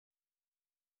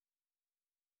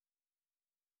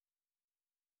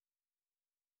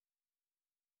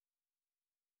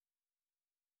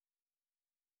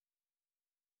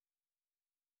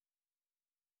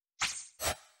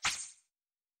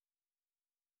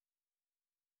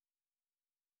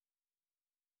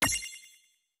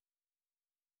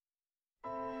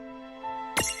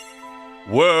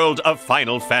world of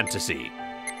Final Fantasy.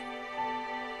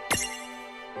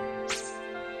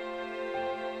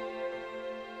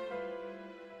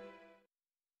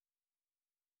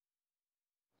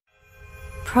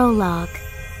 Prologue.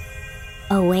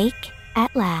 Awake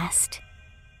at last.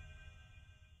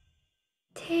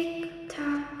 Tick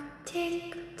tock,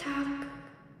 tick tock,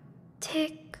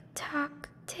 tick tock,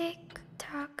 tick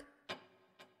tock,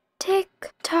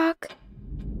 tick tock.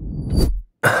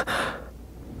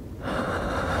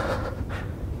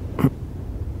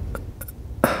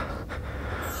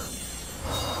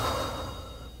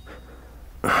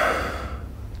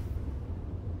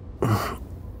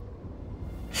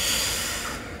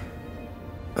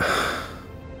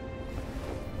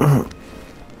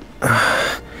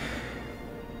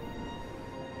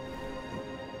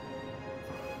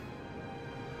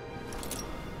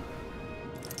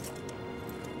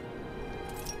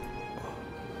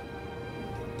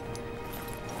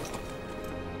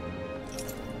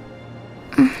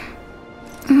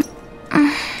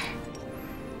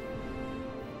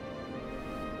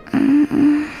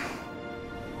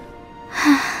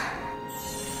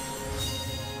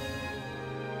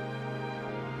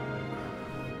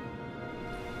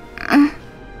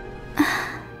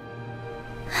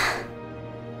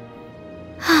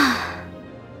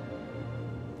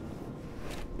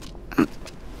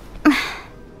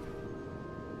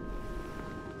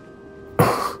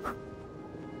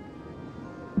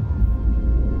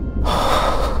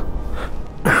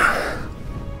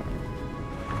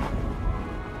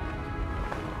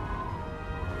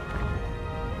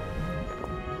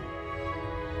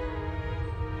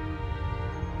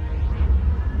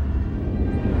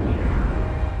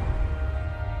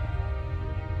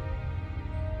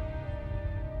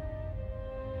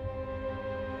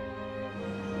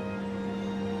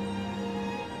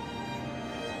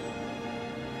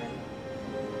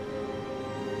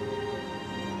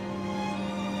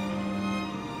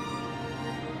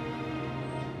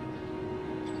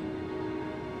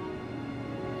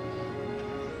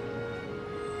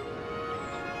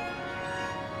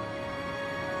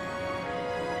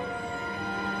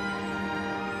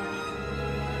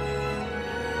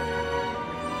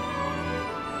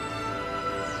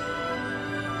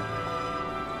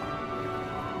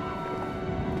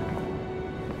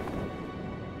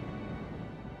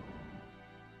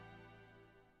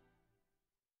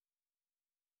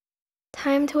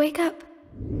 Time to wake up.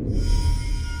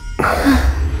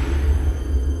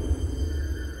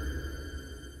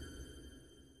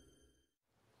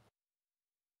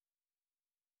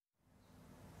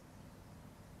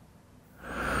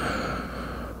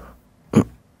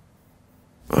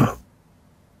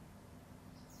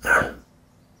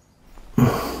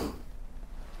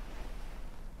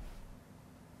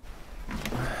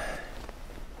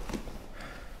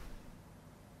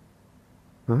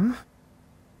 Huh?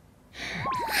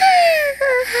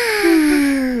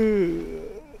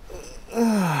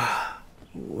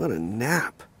 What a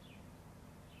nap.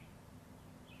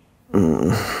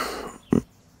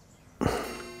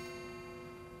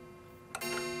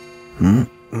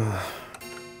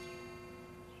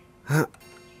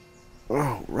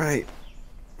 Oh, right.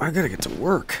 I gotta get to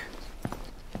work.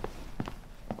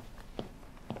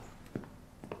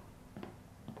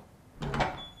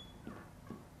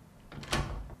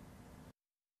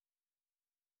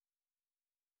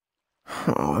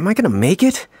 Oh, am I gonna make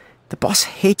it? The boss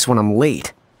hates when I'm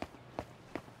late.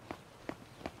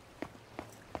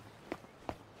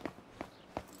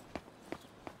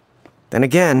 Then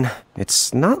again,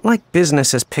 it's not like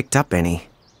business has picked up any.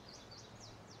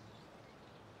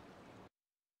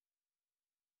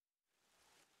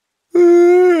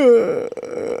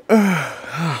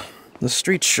 The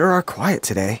streets sure are quiet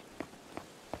today.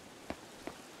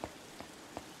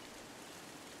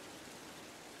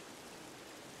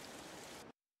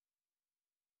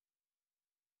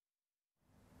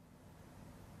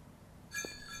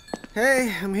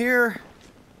 Hey, I'm here.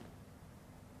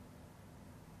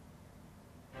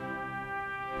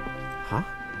 Huh?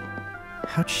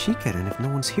 How'd she get in if no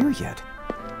one's here yet?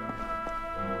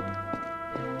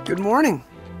 Good morning.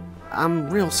 I'm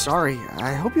real sorry.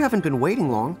 I hope you haven't been waiting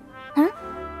long. Huh?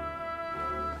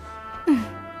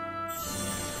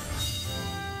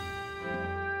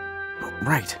 Oh,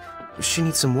 right. She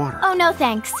needs some water. Oh, no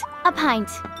thanks. A pint.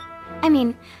 I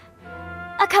mean,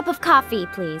 a cup of coffee,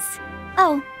 please.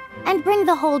 Oh, and bring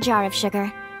the whole jar of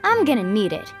sugar. I'm gonna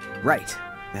need it. Right.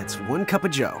 That's 1 cup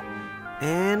of joe.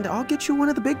 And I'll get you one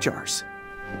of the big jars.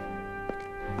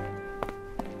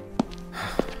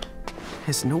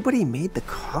 Has nobody made the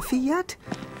coffee yet?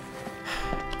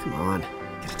 Come on,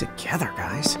 get it together,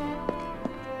 guys.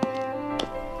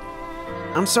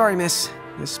 I'm sorry, miss.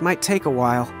 This might take a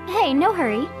while. Hey, no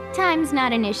hurry. Time's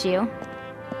not an issue.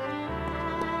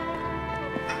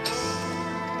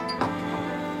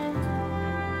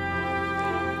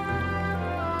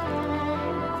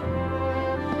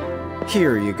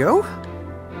 Here you go.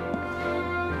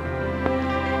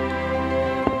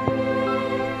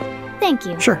 Thank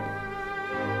you. Sure.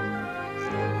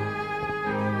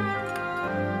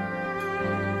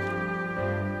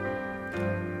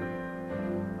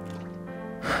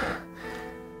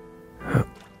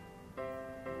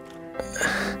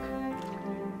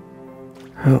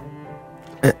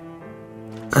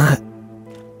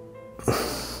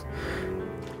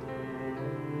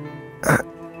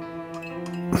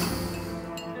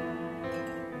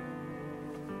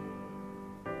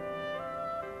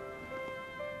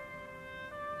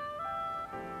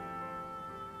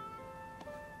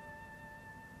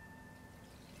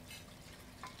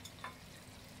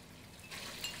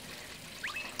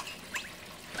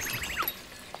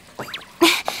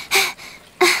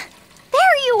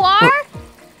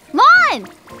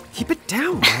 Keep it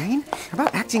down, Rain. How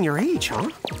about acting your age, huh?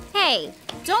 Hey,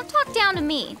 don't talk down to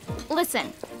me.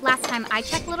 Listen, last time I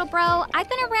checked, little bro, I've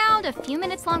been around a few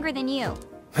minutes longer than you.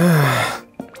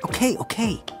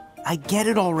 Okay. I get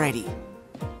it already.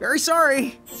 Very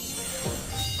sorry.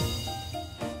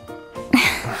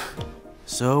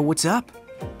 So, what's up?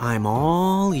 I'm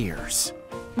all ears.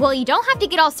 Well, you don't have to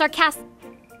get all sarcastic.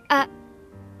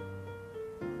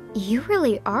 You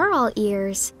really are all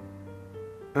ears.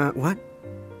 What?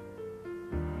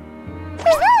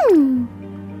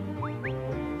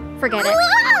 Forget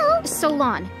it. So,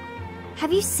 Lon,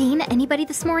 have you seen anybody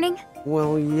this morning?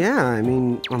 Well, yeah, I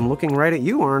mean, I'm looking right at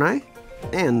you, aren't I?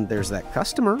 And there's that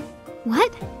customer.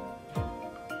 What?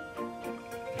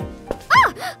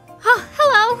 Oh,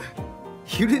 hello.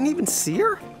 You didn't even see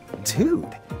her?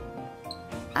 Dude.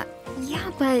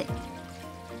 Yeah, but...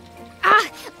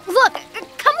 look,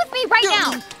 come with me right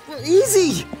now.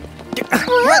 Easy.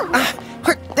 Ow,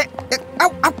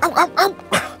 ow, ow, ow, ow.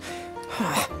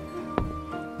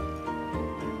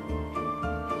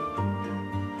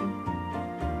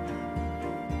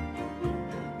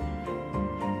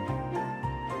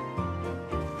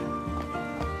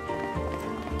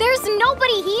 There's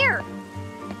nobody here.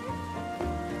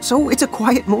 So it's a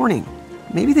quiet morning.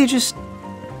 Maybe they just...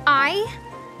 I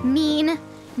mean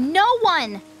no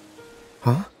one.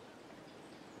 Huh?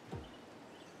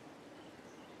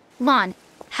 Lon,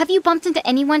 have you bumped into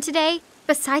anyone today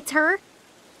besides her?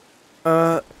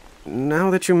 Now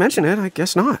that you mention it, I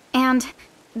guess not. And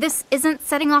this isn't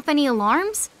setting off any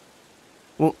alarms?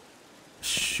 Well,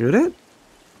 should it?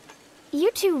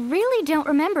 You two really don't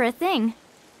remember a thing.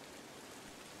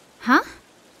 Huh?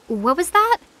 What was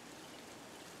that?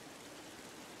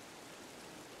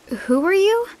 Who are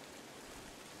you?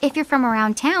 If you're from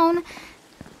around town,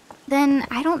 then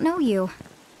I don't know you.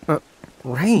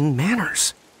 Rain,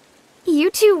 manners.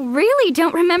 You two really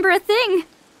don't remember a thing.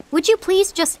 Would you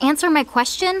please just answer my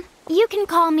question? You can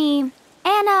call me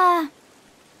Anna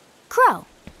Crow.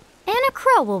 Anna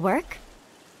Crow will work.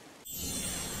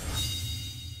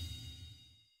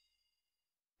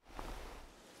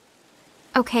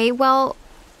 Okay, well,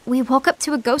 we woke up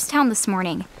to a ghost town this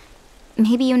morning.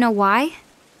 Maybe you know why?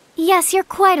 Yes, you're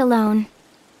quite alone.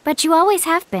 But you always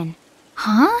have been.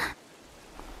 Huh?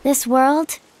 This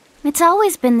world, it's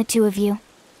always been the two of you.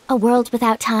 A world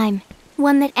without time.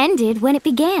 One that ended when it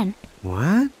began.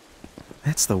 What?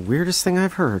 That's the weirdest thing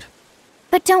I've heard.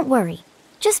 But don't worry.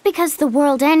 Just because the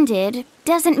world ended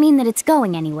doesn't mean that it's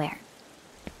going anywhere.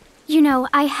 You know,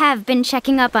 I have been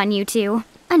checking up on you two.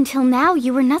 Until now,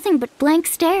 you were nothing but blank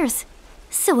stares.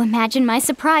 So imagine my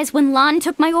surprise when Lon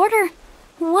took my order.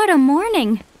 What a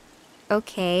morning.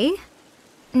 Okay.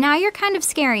 Now you're kind of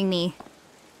scaring me.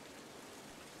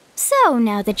 So,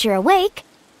 now that you're awake,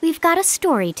 we've got a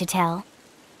story to tell.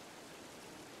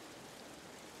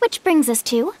 Which brings us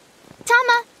to...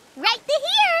 Tama, right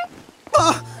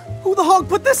here! Who the hog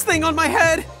put this thing on my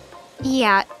head?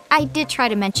 Yeah, I did try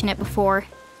to mention it before.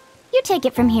 You take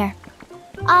it from here.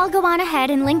 I'll go on ahead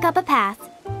and link up a path.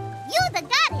 You the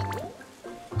got it!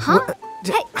 Huh?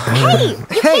 Hey,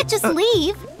 you can't just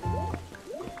leave!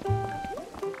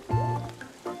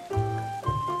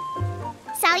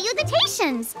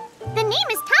 Salutations! The name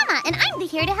is Tama, and I'm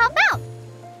here to help out.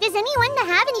 Does anyone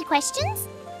have any questions?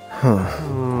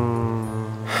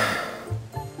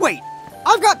 Wait,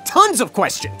 I've got tons of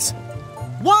questions.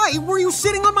 Why were you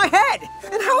sitting on my head?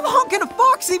 And how the hell can a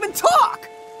fox even talk?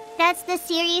 That's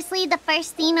seriously the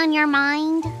first thing on your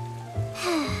mind?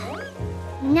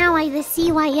 Now I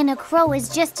see why Anna Crow is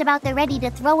just about ready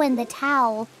to throw in the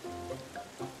towel.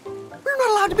 We're not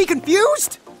allowed to be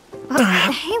confused?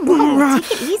 Hey, whoa,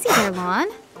 take it easy there, Lon.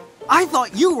 I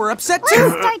thought you were upset Let's too!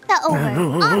 start the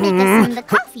over. I'll make us some the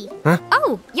coffee.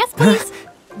 Oh, yes, please.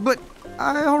 But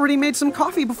I already made some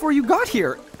coffee before you got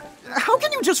here. How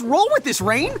can you just roll with this,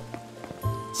 Rain?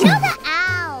 Chill the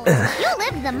owl. You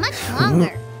lived the much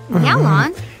longer. Yeah,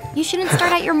 Lon. You shouldn't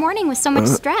start out your morning with so much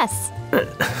stress.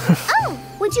 Oh,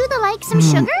 would you like some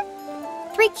sugar?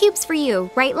 3 cubes for you,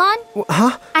 right, Lon?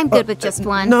 Huh? I'm good with just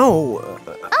one. No.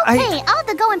 Okay,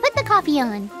 I'll go and put the coffee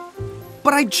on.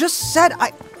 But I just said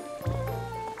I...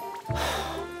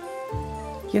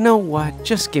 You know what?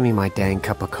 Just give me my dang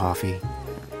cup of coffee.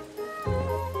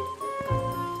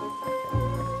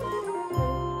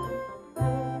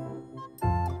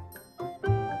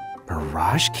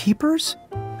 Mirage Keepers?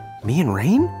 Me and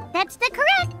Rain? That's the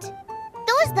correct.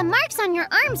 The marks on your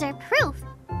arms are proof.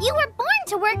 You were born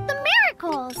to work the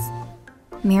miracles.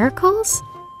 Miracles?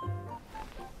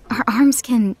 Our arms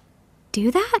can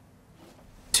do that?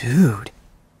 Dude.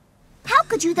 How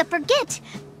could you forget?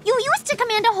 You used to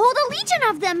command a whole legion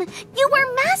of them. You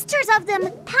were masters of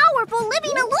them, powerful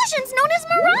living illusions known as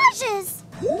mirages.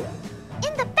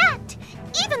 In the fact,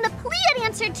 even the Pleiad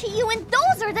answered to you, and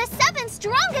those are the 7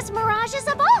 strongest mirages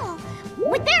of all.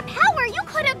 With their power, you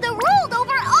could have ruled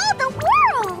over all the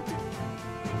world.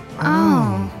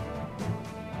 Oh.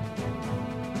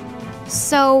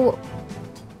 So,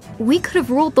 we could have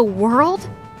ruled the world?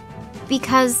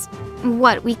 Because,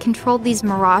 what, we controlled these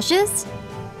mirages?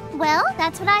 Well,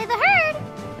 that's what I've heard.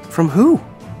 From who?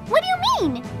 What do you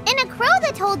mean? In a crow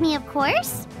that told me, of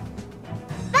course.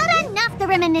 But enough the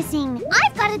reminiscing.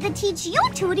 I've got to teach you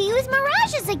two to use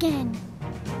mirages again.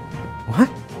 What?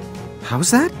 How's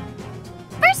that?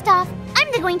 First off,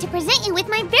 I'm going to present you with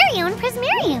my very own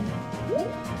prismarium.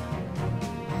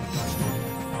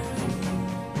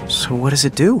 So what does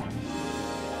it do?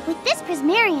 With this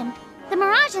prismarium, the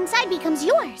mirage inside becomes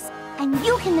yours, and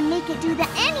you can make it do the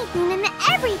anything and the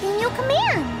everything you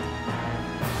command.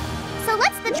 So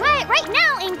let's try it right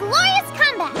now in glorious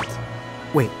combat.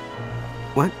 Wait,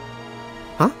 what?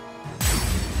 Huh?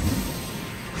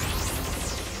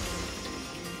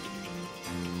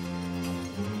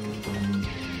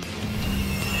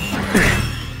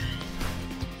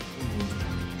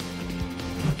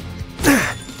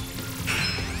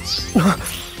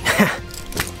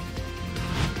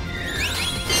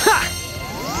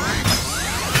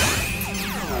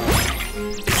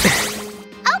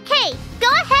 Okay, go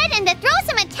ahead and throw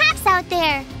some attacks out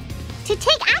there. To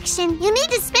take action, you need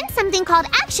to spend something called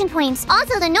action points,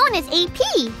 also known as AP.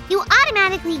 You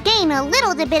automatically gain a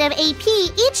little bit of AP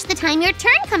each the time your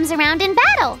turn comes around in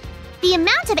battle. The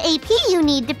amount of AP you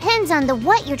need depends on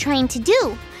what you're trying to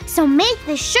do, so make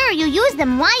sure you use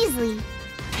them wisely.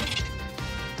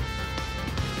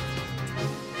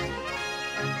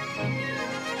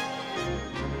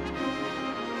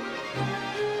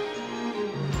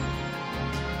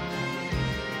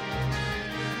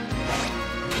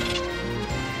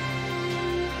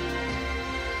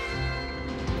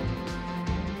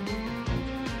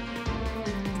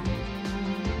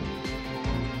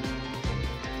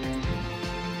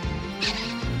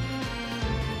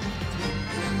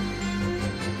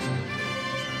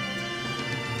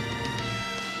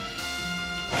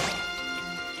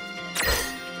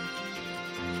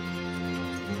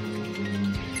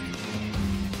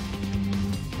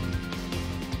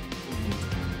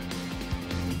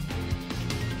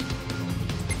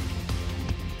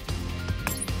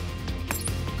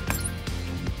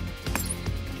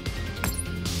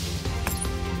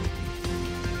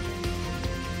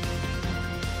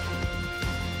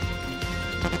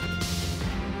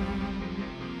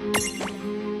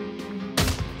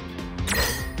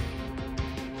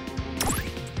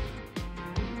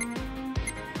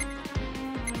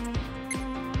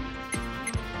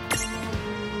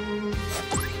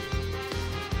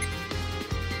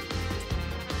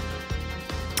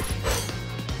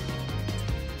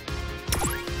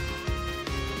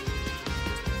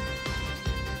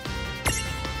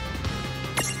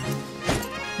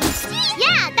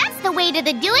 Yeah, that's the way to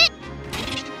do it.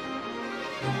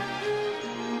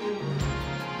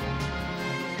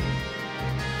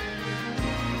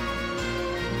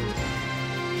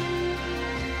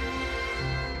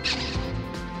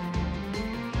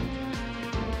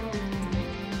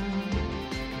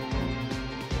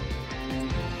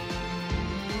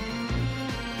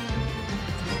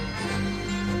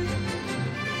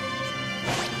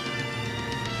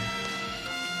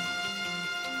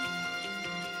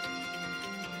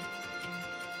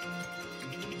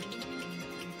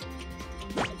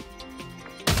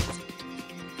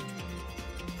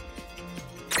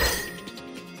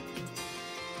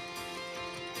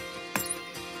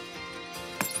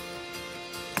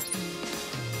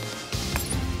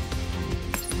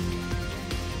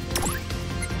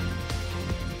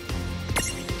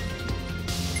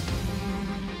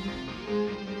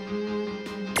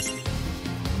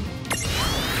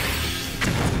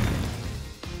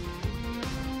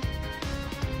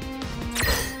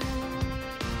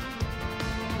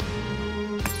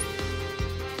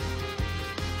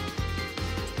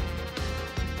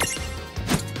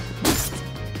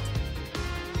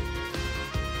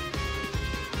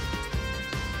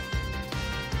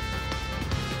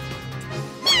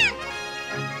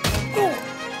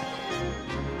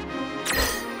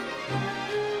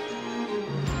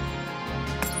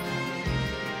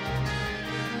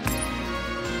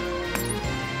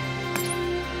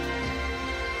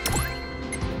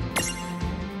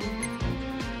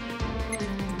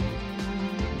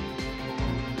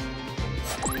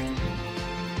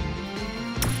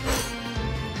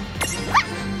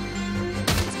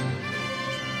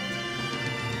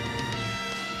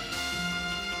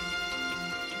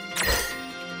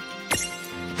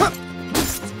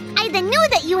 even knew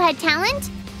that you had talent.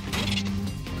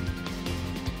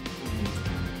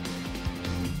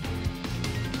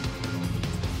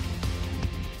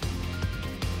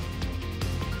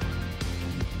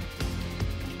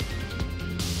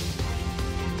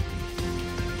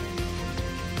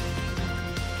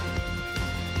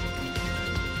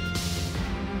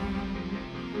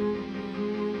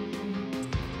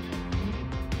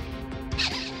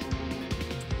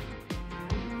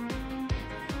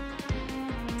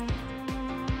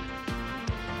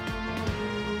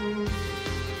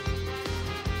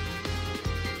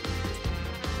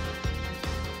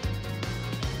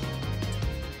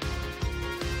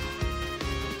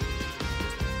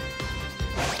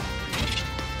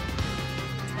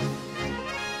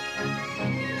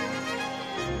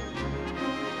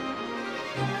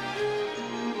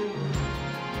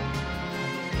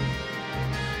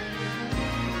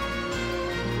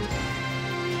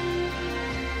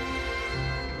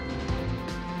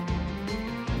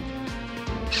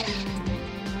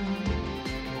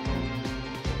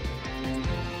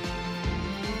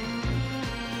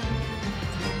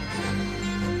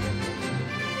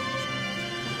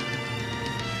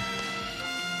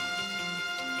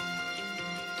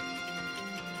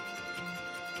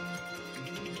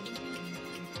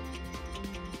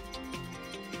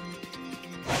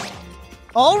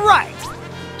 All right!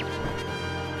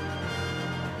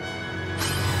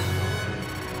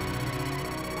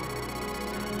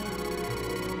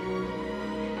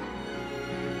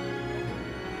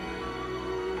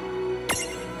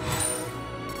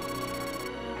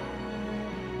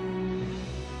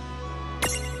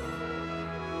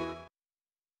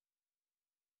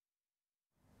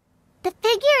 To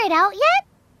figure it out yet?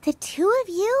 The two of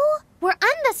you were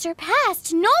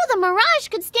unsurpassed. No, the mirage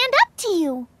could stand up to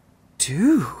you.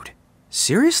 Dude,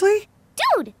 seriously?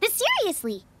 Dude,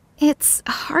 seriously. It's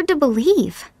hard to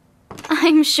believe.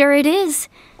 I'm sure it is.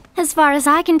 As far as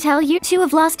I can tell, you two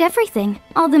have lost everything.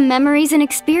 All the memories and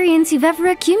experience you've ever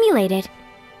accumulated.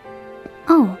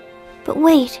 Oh, but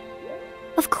wait.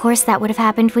 Of course that would have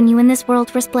happened when you and this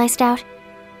world were spliced out.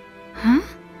 Huh?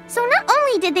 So not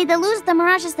only did they lose the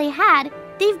mirages they had,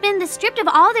 they've been stripped of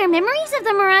all their memories of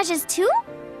the mirages too?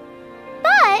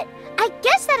 But I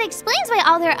guess that explains why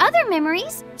all their other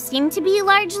memories seem to be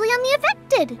largely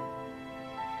unaffected.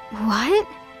 What?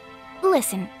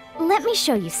 Listen, let me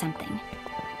show you something.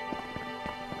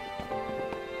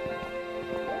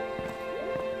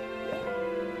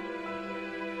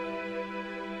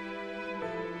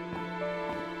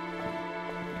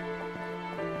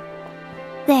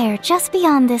 There, just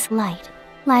beyond this light,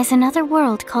 lies another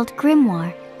world called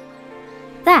Grimoire.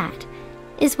 That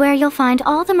is where you'll find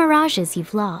all the mirages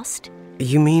you've lost.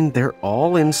 You mean they're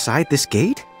all inside this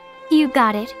gate? You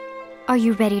got it. Are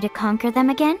you ready to conquer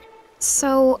them again?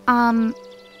 So,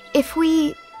 if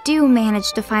we do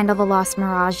manage to find all the lost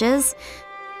mirages,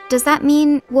 does that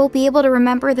mean we'll be able to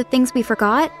remember the things we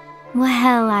forgot?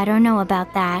 Well, I don't know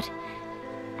about that.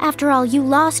 After all, you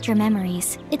lost your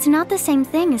memories. It's not the same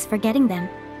thing as forgetting them.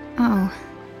 Oh.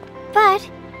 But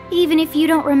even if you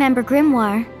don't remember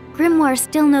Grimoire, Grimoire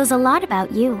still knows a lot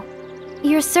about you.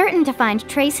 You're certain to find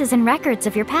traces and records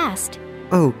of your past.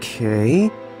 Okay,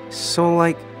 so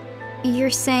like... You're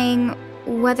saying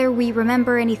whether we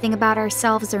remember anything about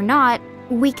ourselves or not,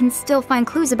 we can still find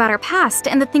clues about our past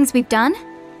and the things we've done?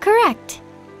 Correct.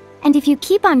 And if you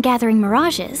keep on gathering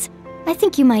mirages, I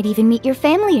think you might even meet your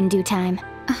family in due time.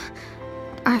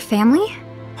 Our family?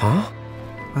 Huh?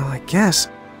 Well, I guess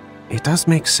it does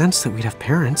make sense that we'd have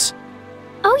parents.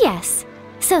 Oh yes.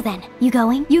 So then, you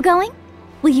going? You going?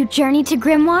 Will you journey to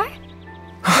Grimoire?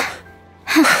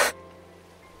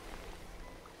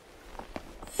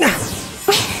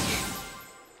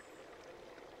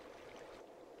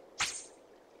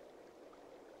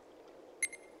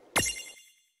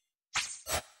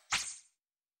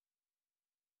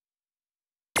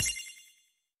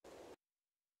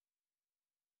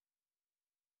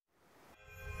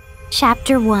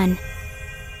 Chapter 1.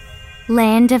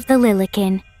 Land of the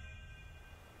Lilikin.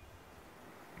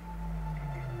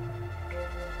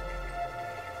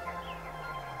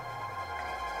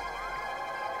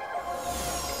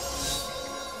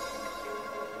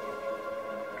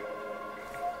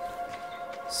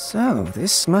 So,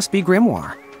 this must be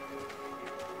Grimoire.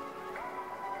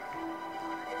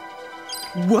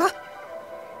 What?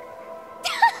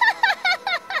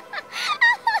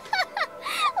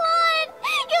 Lon,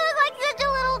 you look like such a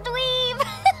little dweeb.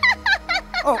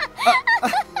 Oh,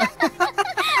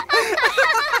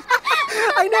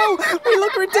 I know! We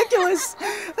look ridiculous!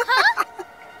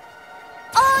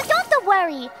 Oh, don't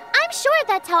worry. I'm sure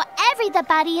that's how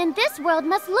everybody in this world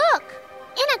must look.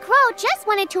 Anna Crow just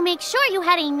wanted to make sure you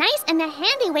had a nice and a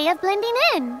handy way of blending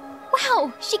in.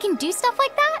 Wow, she can do stuff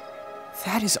like that?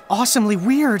 That is awesomely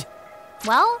weird.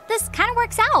 Well, this kind of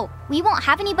works out. We won't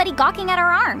have anybody gawking at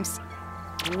our arms.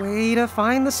 Way to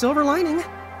find the silver lining.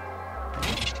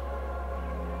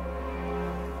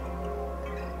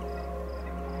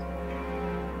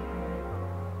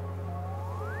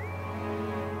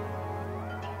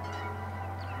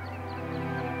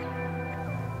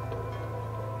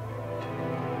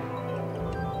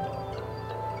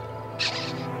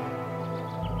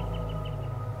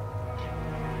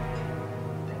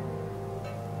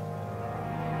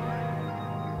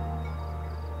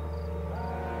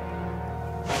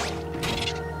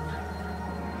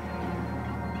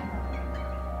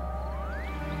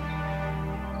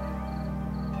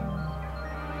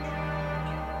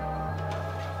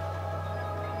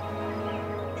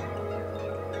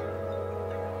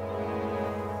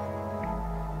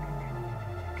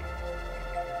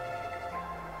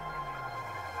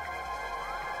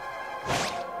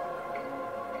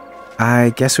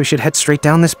 I guess we should head straight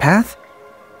down this path?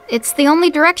 It's the only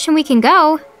direction we can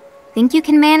go. Think you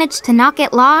can manage to not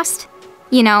get lost?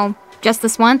 You know, just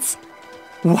this once?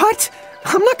 What?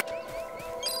 I'm not...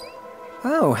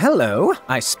 Oh, hello.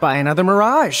 I spy another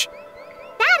mirage.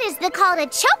 That is the call to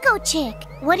Choco Chick.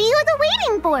 What are you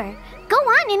waiting for? Go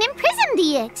on and imprison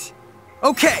the it.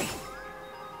 Okay.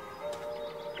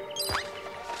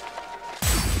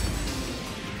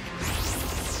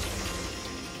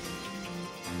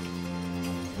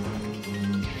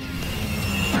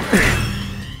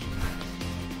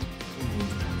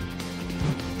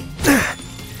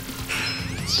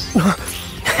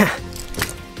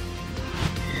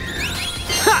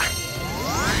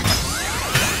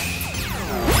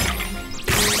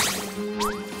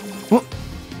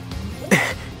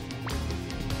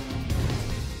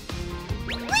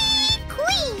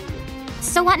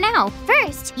 So what now?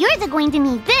 First, you're going to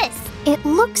need this. It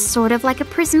looks sort of like a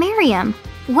prismarium.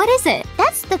 What is it?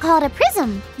 That's the call to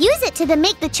Prism. Use it to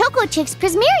make the Choco Chick's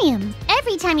Prismarium.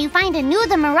 Every time you find a new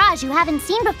The Mirage you haven't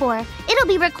seen before, it'll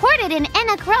be recorded in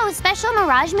Anna Crow's special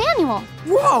Mirage manual.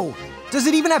 Whoa! Does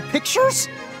it even have pictures?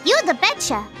 You the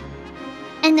betcha.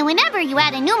 And then whenever you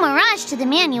add a new Mirage to the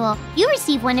manual, you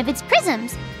receive one of its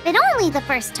prisms. But only the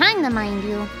first time, mind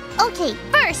you. Okay,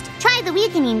 first, try the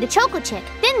weakening the Choco Chick,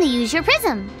 then use your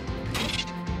prism.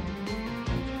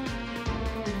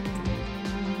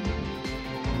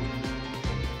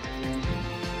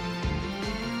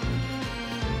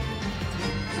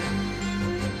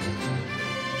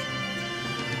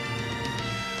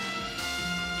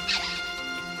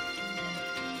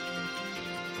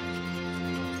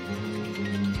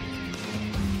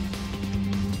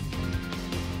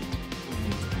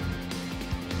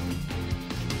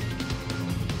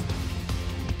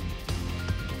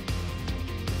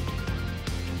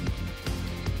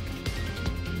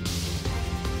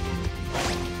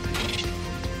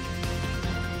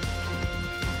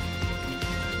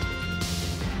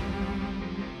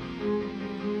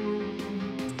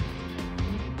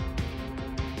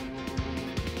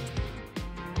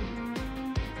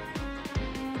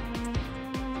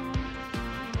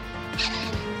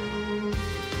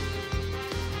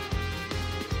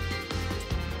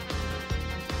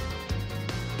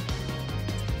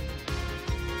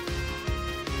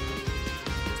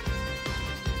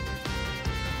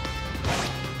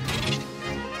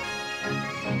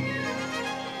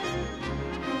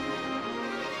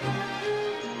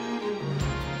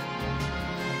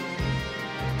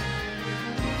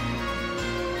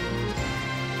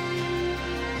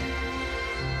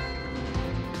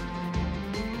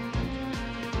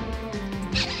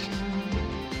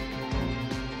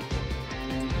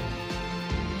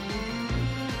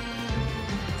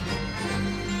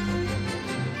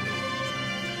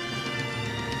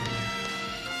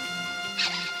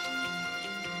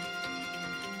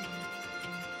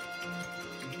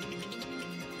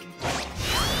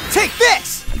 Take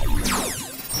this!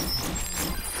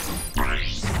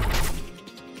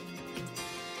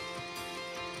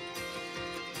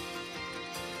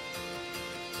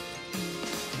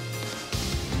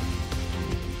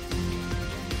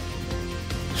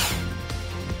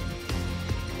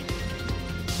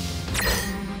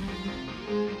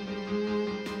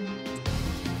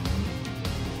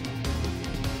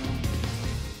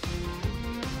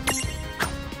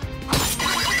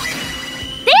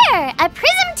 A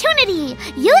Prismtunity!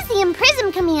 Use the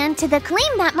Imprism command to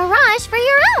claim that Mirage for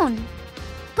your own.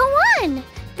 Go on!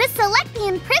 The Select the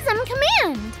Imprism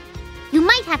command. You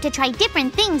might have to try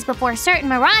different things before certain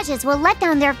Mirages will let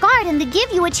down their guard and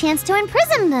give you a chance to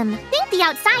imprison them. Think the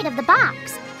outside of the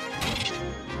box.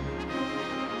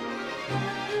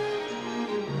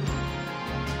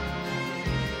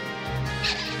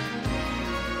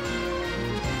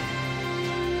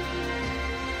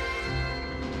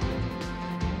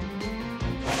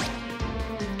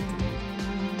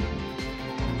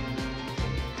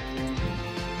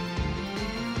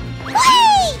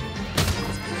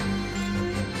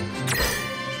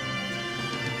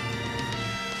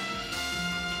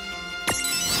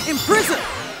 Imprison!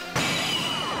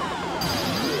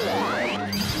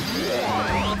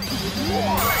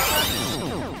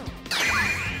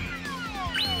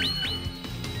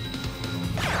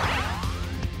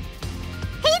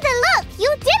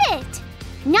 You did it!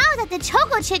 Now that the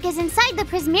Choco Chick is inside the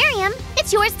Prismarium,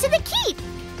 it's yours to the keep!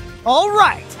 All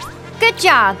right! Good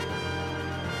job.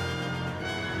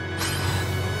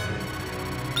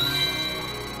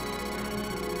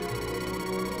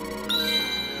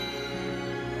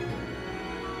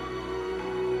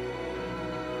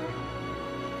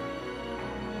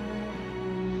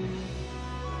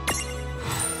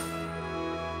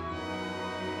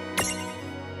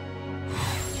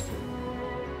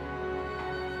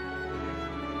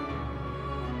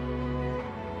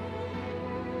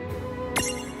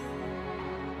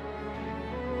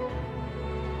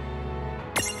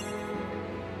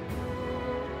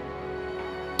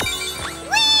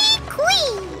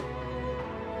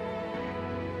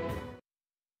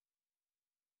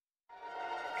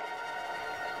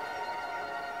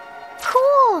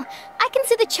 Cool! I can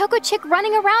see the Choco Chick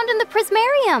running around in the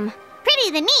Prismarium.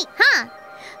 Pretty the neat, huh?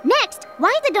 Next,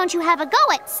 why don't you have a go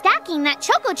at stacking that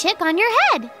Choco Chick on your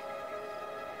head?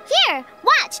 Here,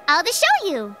 watch, I'll just show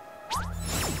you.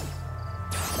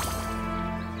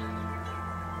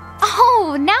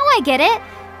 Oh, now I get it.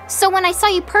 So when I saw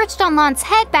you perched on Lon's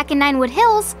head back in Ninewood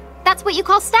Hills, that's what you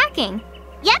call stacking.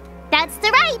 Yep, that's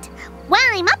the right. While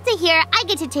I'm up to here, I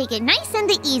get to take it nice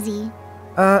and easy.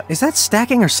 Is that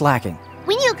stacking or slacking?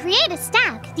 When you create a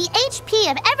stack, the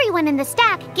HP of everyone in the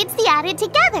stack gets the added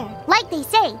together. Like they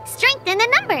say, strength in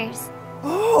the numbers.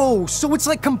 Oh, so it's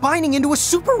like combining into a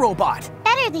super robot.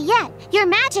 Better yet, your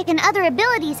magic and other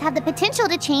abilities have the potential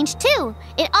to change too.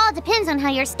 It all depends on how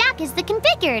your stack is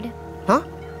configured. Huh?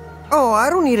 Oh, I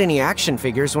don't need any action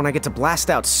figures when I get to blast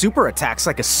out super attacks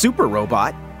like a super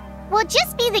robot. Well,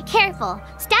 just be careful.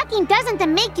 Stacking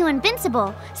doesn't make you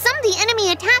invincible. Some of the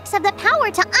enemy attacks have the power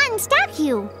to unstack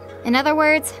you. In other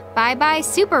words, bye-bye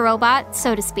super robot,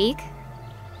 so to speak.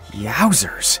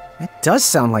 Yowzers. It does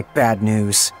sound like bad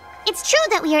news. It's true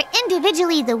that we are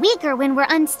individually the weaker when we're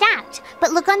unstacked,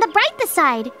 but look on the brighter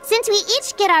side. Since we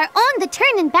each get our own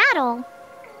turn in battle,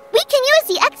 we can use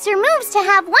the extra moves to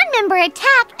have one member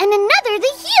attack and another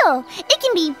the heal. It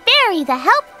can be very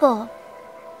helpful.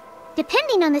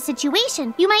 Depending on the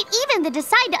situation, you might even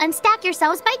decide to unstack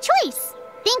yourselves by choice.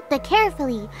 Think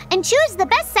carefully and choose the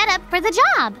best setup for the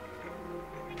job.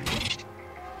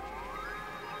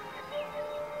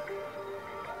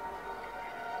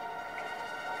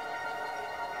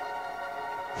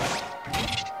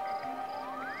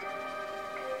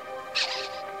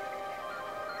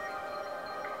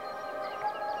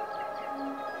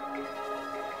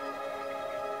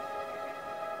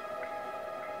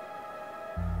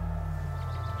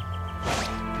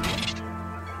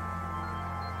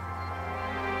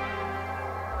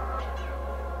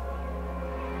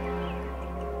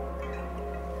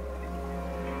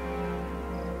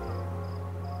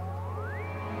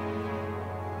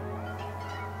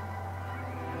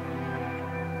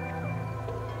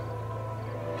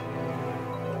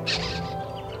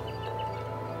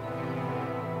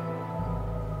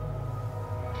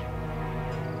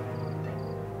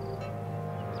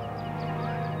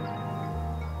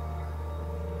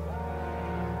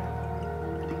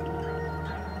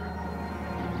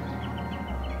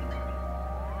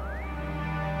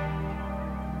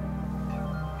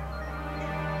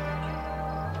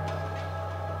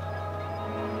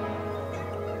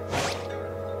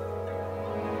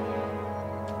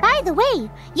 By the way,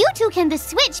 you two can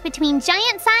switch between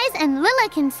giant size and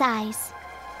Lilican size.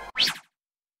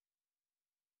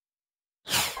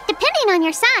 Depending on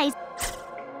your size,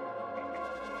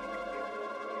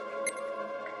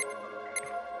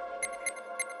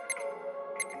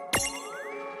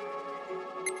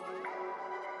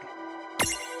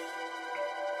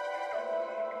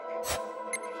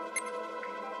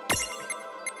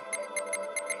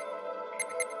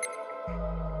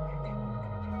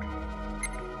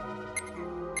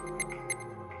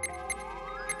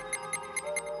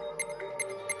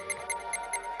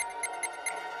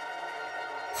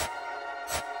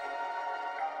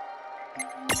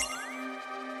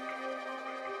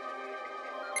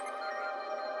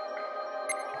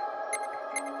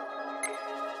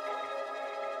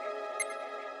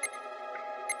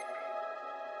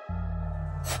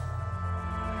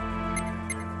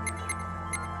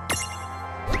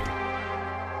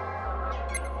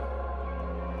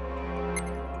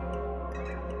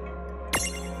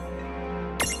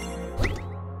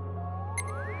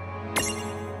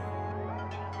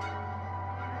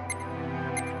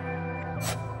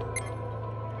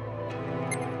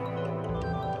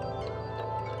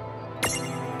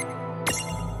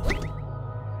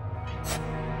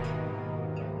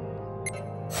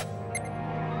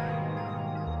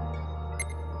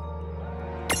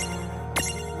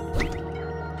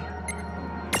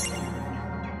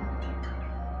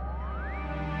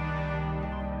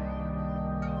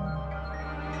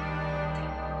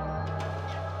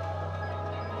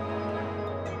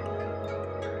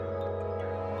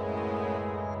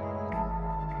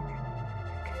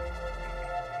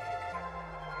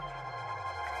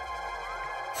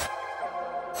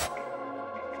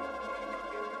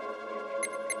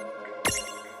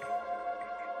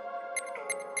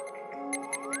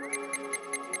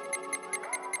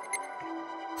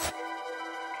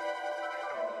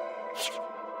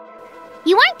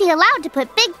 be allowed to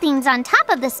put big things on top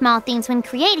of the small things when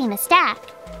creating a stack.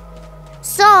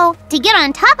 So, to get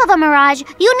on top of a mirage,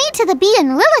 you need to be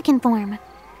in Lilican form.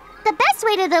 The best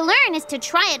way to learn is to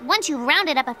try it once you've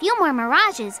rounded up a few more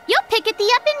mirages. You'll pick it up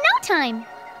in no time.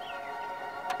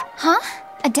 Huh?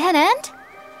 A dead end?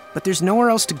 But there's nowhere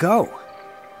else to go.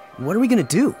 What are we gonna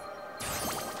do?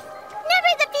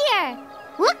 Never the fear!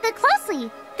 Look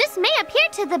closely. This may appear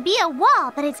to be a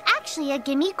wall, but it's actually a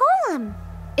gimme golem.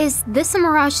 Is this a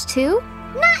mirage too?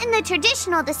 Not in the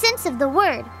traditional sense of the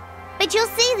word, but you'll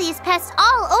see these pests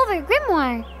all over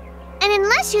Grimoire. And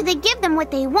unless you give them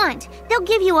what they want, they'll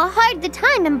give you a hard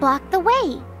time and block the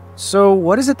way. So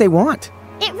what is it they want?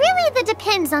 It really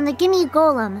depends on the gimme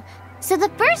golem. So the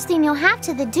first thing you'll have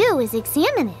to do is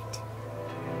examine it.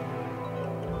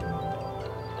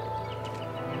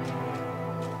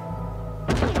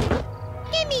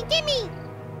 Gimme!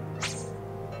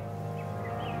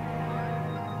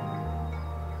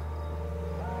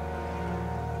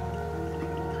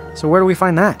 So where do we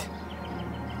find that?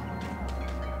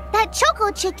 That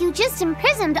choco chick you just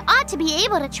imprisoned ought to be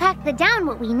able to track down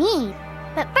what we need.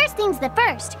 But first things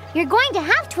first, you're going to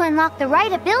have to unlock the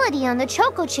right ability on the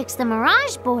choco chick's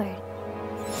mirage board.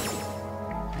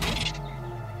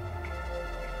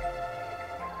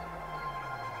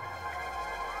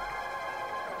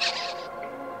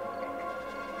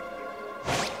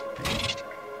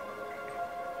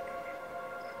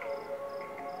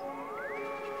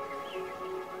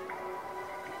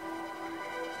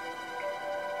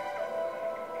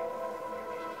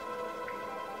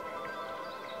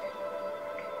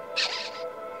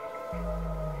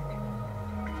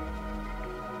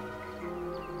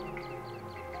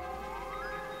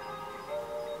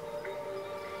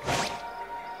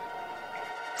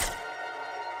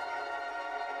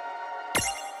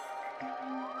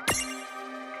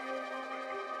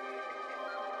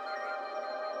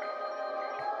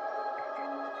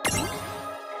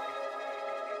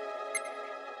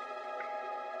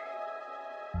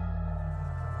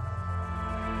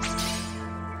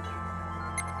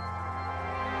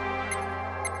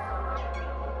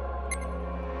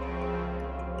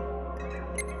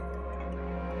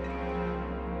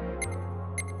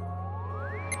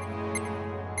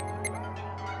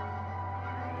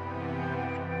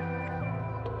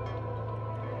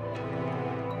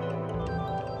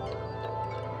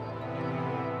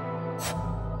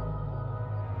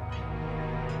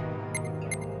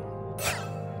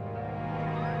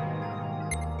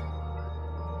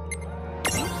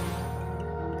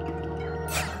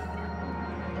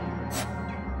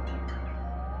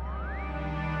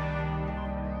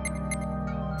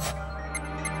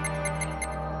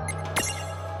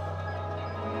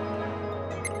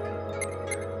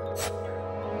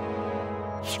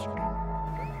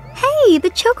 Hey, the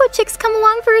Choco Chick's come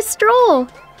along for a stroll.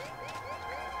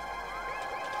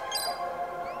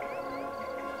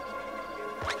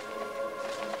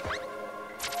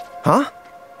 Huh?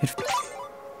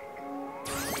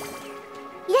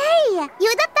 Yay!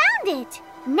 You found it!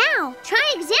 Now,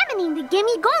 try examining the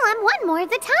gimme golem one more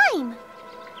time.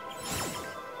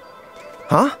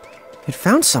 Huh? It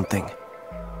found something.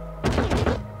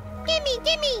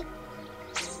 Gimme!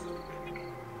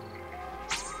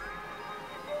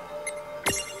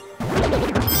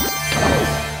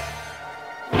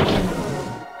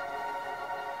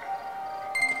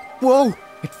 Whoa!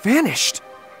 It vanished!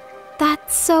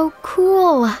 That's so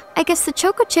cool. I guess the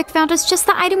Choco Chick found us just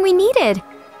the item we needed.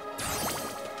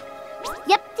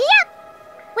 Yep.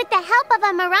 With the help of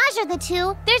a mirage or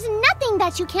two, there's nothing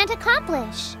that you can't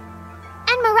accomplish.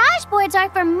 And mirage boards are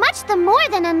for much more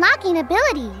than unlocking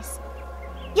abilities.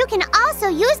 You can also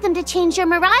use them to change your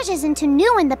mirages into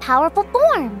new and powerful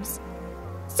forms.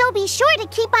 So be sure to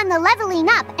keep on leveling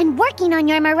up and working on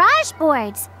your mirage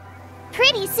boards.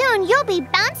 Pretty soon, you'll be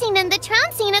bouncing and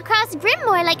trouncing across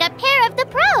Grimoire like a pair of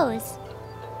pros.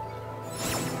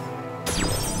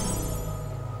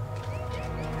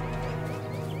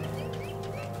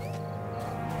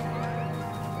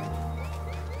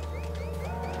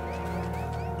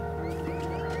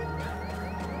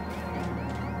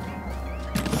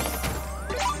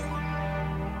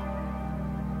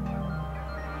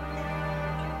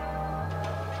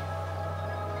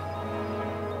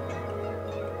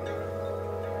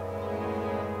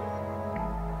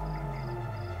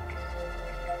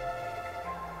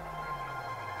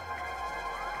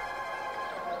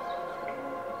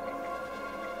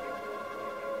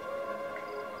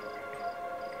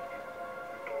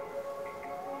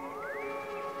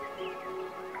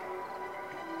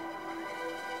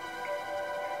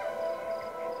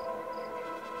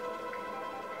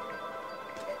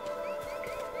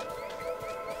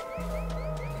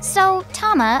 So,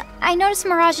 Tama, I noticed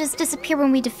mirages disappear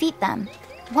when we defeat them.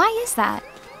 Why is that?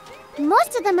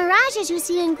 Most of the mirages you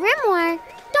see in Grimoire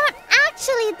don't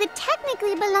actually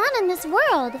technically belong in this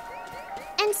world.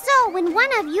 And so, when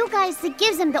one of you guys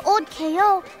gives them the old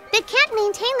KO, they can't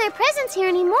maintain their presence here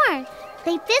anymore.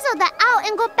 They fizzle that out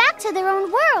and go back to their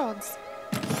own worlds.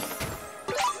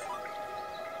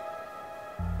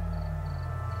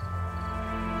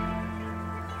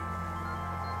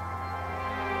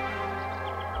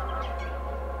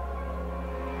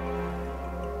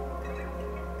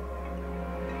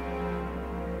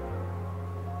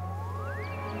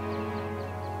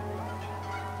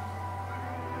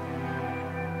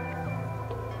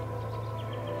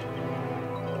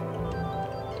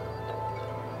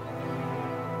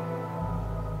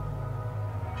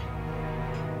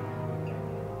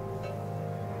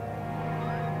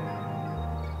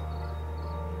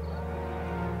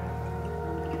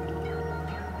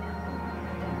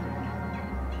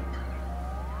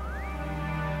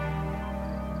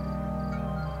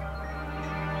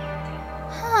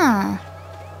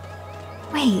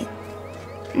 Wait,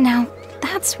 now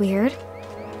that's weird.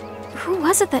 Who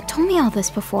was it that told me all this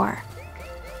before?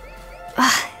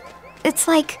 It's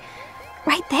like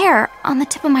right there on the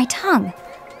tip of my tongue.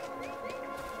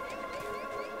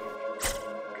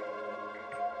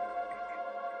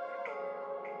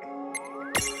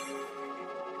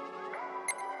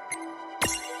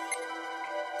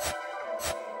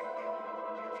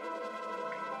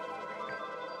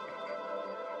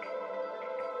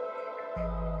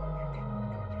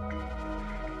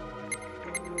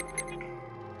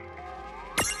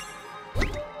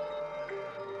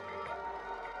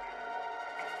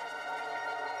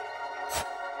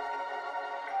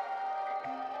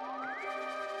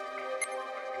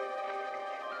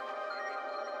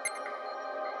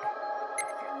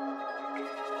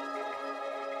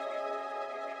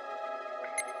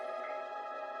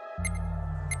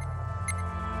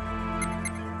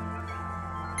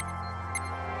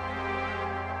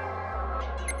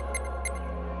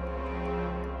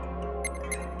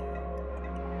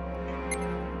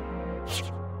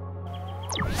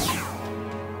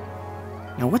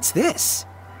 Now what's this?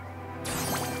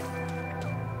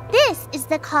 This is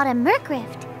called a Merc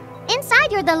Rift.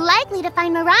 Inside, you're likely to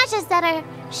find mirages that are,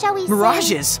 shall we say...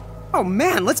 Mirages? Oh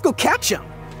man, let's go catch them!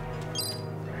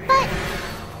 But...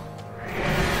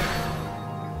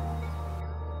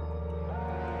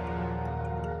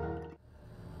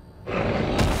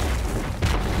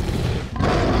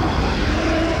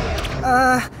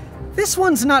 This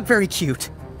one's not very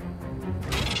cute.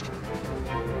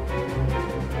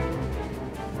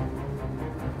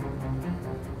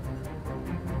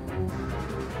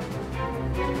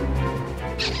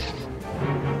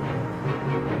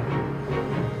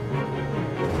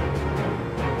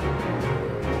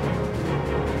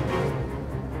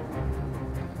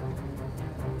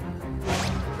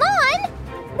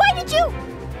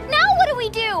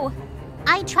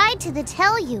 I tried to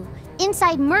tell you.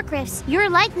 Inside Merc Rifts, you're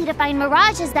likely to find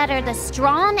mirages that are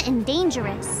strong and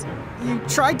dangerous. You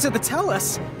tried to tell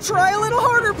us. Try a little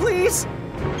harder, please!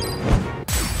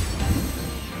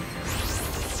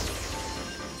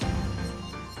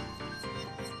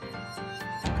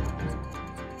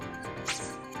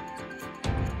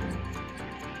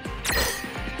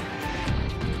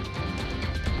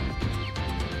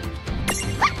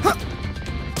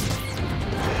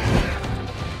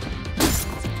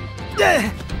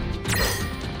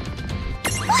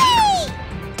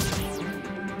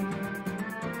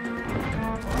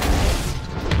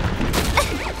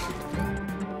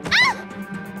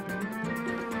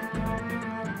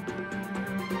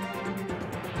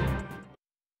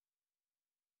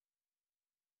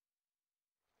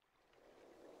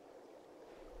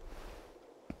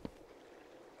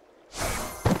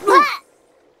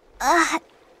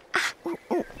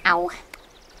 Ow.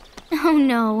 Oh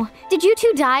no. Did you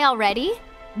two die already?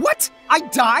 What? I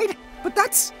died? But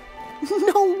that's...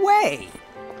 no way!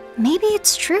 Maybe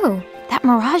it's true. That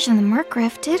mirage in the Merc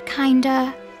Rift did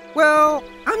kinda... Well,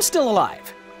 I'm still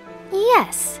alive.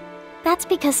 Yes. That's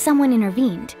because someone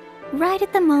intervened, right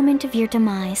at the moment of your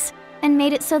demise, and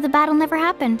made it so the battle never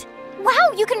happened.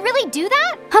 Wow, you can really do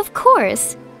that? Of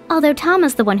course. Although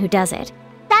Tama's the one who does it.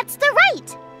 That's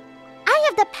right! I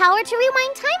have the power to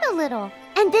rewind time a little,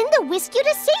 and then to whisk you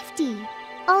to safety.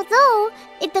 Although,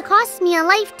 it costs me a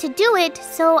life to do it,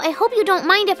 so I hope you don't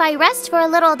mind if I rest for a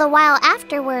little while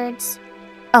afterwards.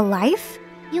 A life?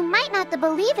 You might not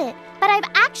believe it, but I've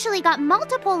actually got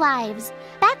multiple lives.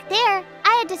 Back there,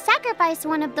 I had to sacrifice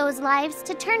one of those lives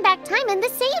to turn back time and to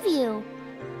save you.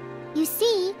 You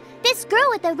see, This girl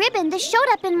with the ribbon that showed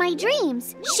up in my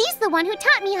dreams. She's the one who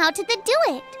taught me how to do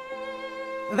it.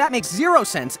 That makes 0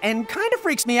 sense and kind of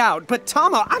freaks me out, but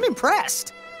Tama, I'm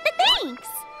impressed. Thanks!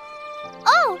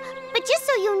 Oh, but just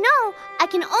so you know, I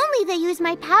can only use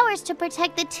my powers to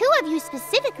protect the two of you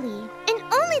specifically. And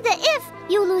only if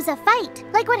you lose a fight,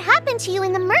 like what happened to you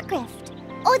in the Mercrift.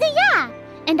 Oh, yeah!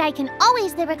 And I can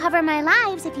always recover my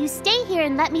lives if you stay here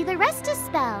and let me rest a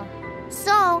spell.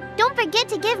 So, don't forget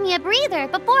to give me a breather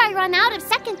before I run out of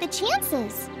second the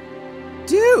chances.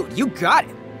 Dude, you got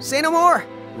it. Say no more.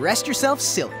 Rest yourself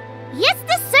silly. Yes,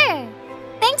 sir!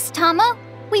 Thanks, Tama.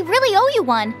 We really owe you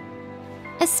one.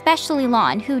 Especially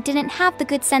Lon, who didn't have the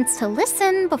good sense to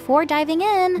listen before diving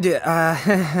in.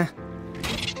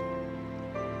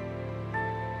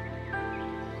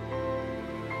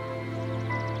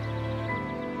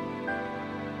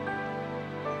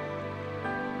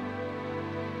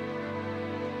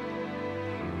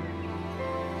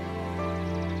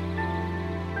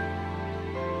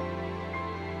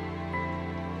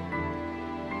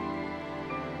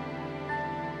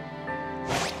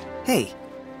 Hey,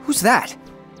 who's that?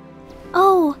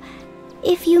 Oh,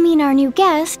 if you mean our new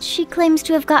guest, she claims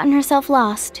to have gotten herself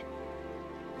lost.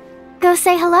 Go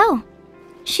say hello.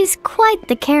 She's quite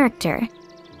the character.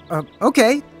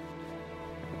 Okay.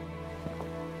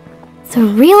 The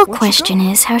real question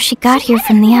is how she got here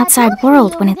from the outside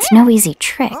world when it's no easy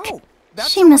trick. Oh, that's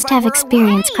She must have where we're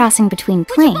experience going. crossing between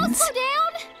planes.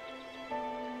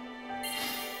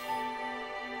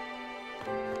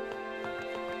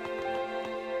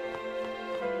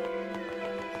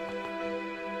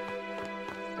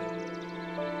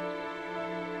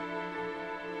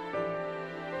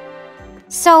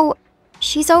 So,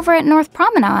 she's over at North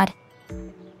Promenade.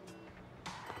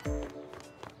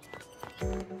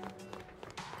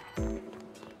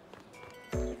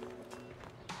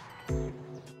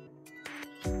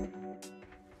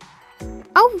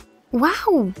 Oh,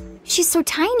 wow! She's so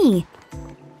tiny.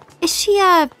 Is she,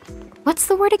 what's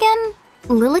the word again?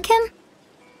 Lilican?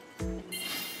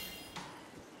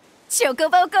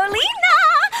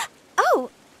 Chocobocolina!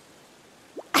 Oh.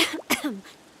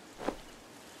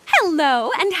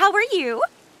 Hello, and how are you?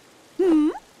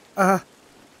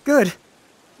 Good.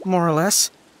 More or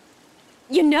less.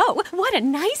 You know, what a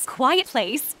nice, quiet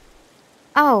place.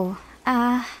 Oh,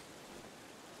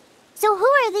 So who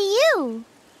are the you?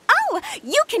 Oh,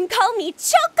 you can call me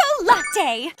Choco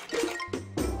Latte.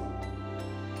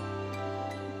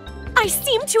 I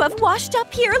seem to have washed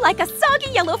up here like a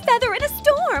soggy yellow feather in a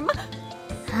storm.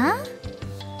 huh?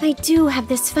 I do have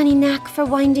this funny knack for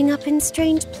winding up in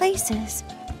strange places.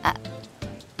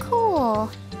 Cool.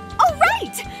 All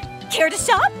right! Care to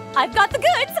shop? I've got the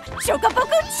goods.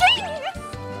 Chocoboco ching!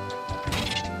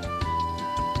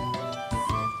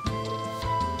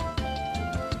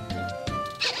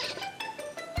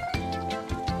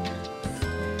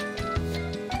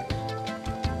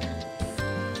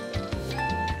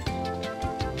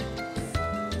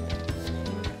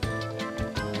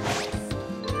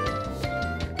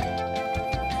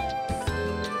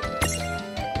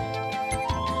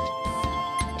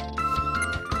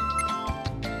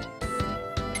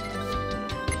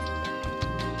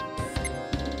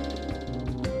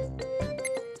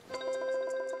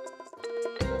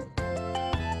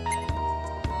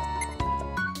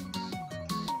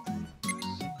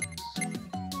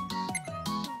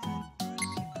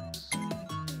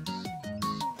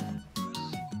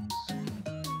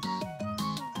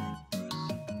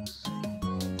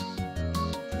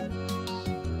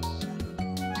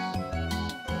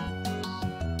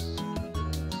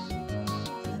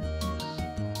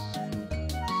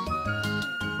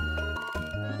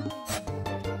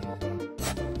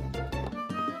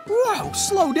 Whoa,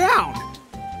 slow down!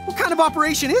 What kind of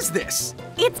operation is this?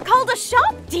 It's called a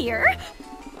shop, dear.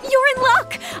 You're in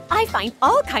luck. I find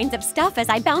all kinds of stuff as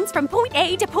I bounce from point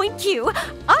A to point Q.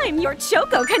 I'm your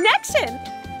Choco connection.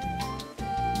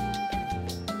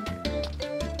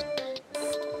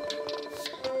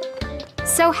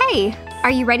 So hey,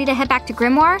 are you ready to head back to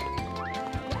Grimoire?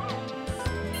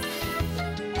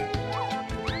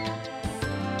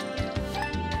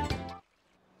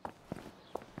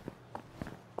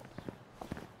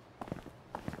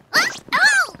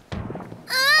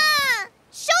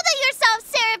 Shoulder yourself,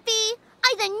 Seraphie!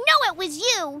 I didn't know it was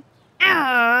you!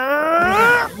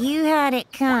 You had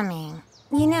it coming.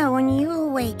 You know, when you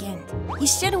awakened, you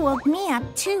should have woke me up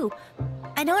too.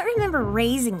 I don't remember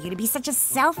raising you to be such a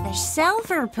selfish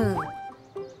self-poo.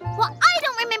 Well, I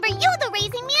don't remember you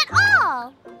raising me at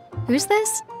all! Who's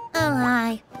this? Oh,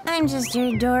 hi. I'm just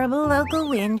your adorable local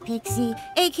wind pixie,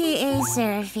 aka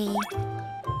Seraphie.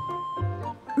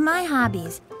 My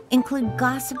hobbies. include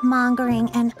gossip mongering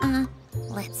and,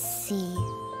 let's see.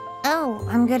 Oh,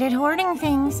 I'm good at hoarding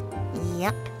things.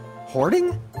 Yep.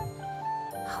 Hoarding?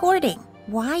 Hoarding.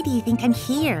 Why do you think I'm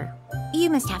here? You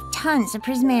must have tons of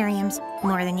prismariums.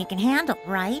 More than you can handle,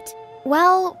 right?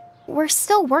 Well, we're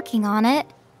still working on it.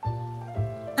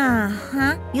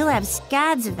 Uh-huh. You'll have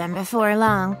scads of them before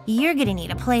long. You're gonna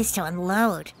need a place to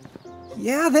unload.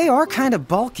 Yeah, they are kind of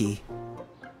bulky.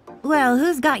 Well,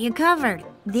 who's got you covered?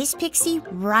 This pixie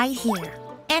right here.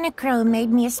 Anachrome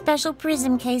made me a special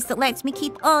prism case that lets me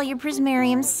keep all your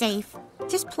prismariums safe.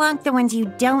 Just plonk the ones you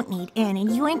don't need in and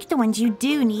yoink the ones you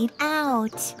do need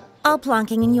out. All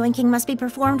plonking and yoinking must be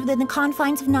performed within the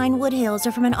confines of 9 Wood Hills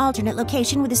or from an alternate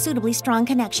location with a suitably strong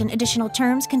connection. Additional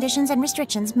terms, conditions, and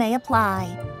restrictions may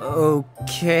apply.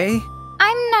 Okay.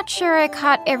 I'm not sure I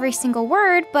caught every single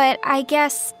word, but I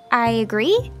guess I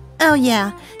agree. Oh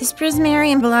yeah, this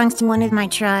prismarium belongs to one of my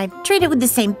tribe. Treat it with the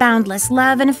same boundless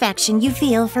love and affection you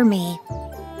feel for me.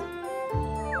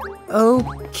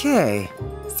 Okay.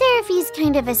 Seraphi's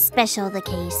kind of a special the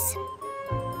case.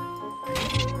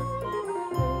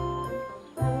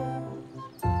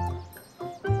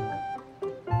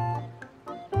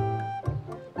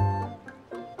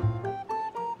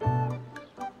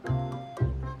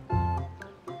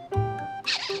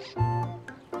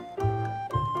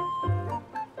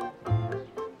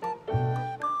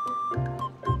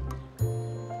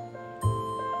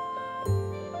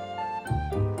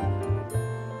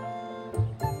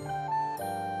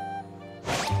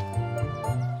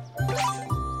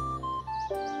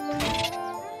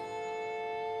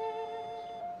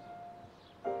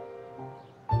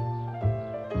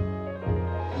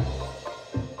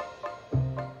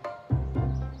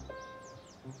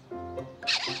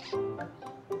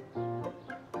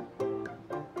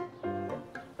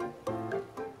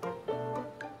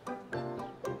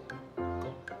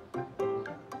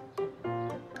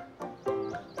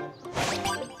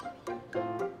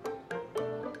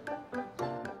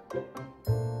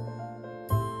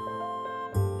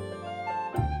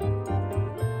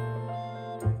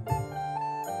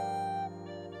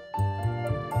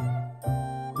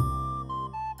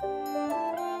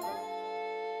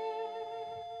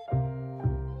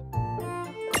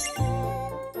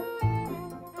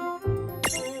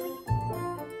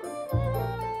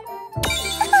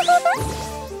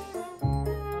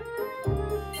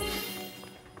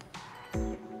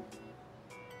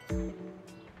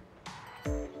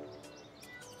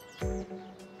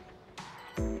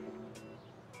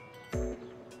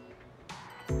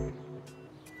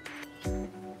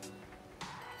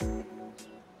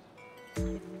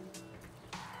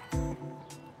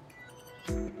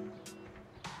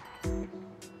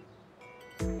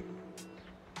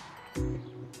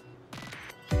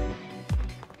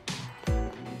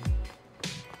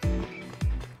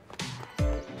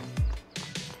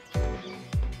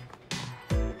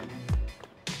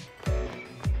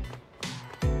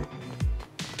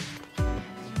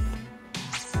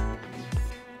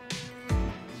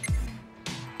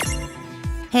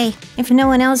 Hey, if no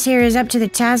one else here is up to the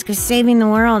task of saving the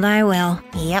world, I will.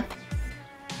 Yep.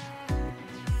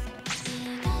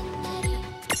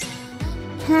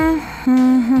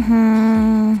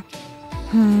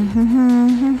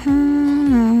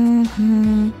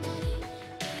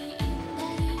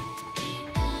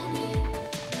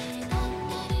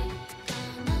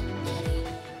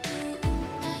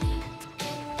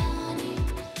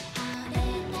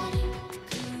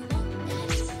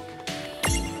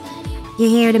 You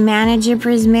here to manage your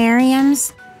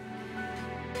prismariums?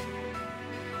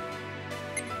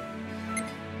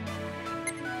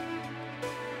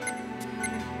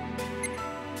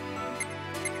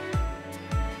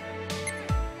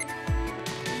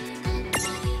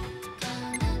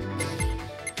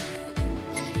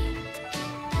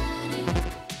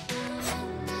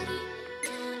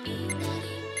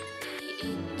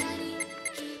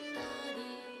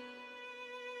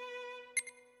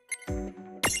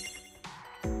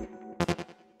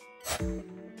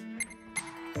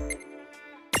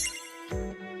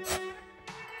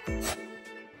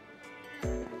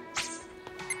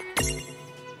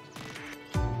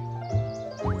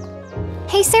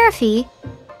 Hey, Seraphi.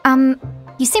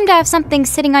 You seem to have something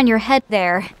sitting on your head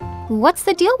there. What's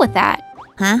the deal with that?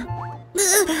 Huh?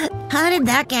 How did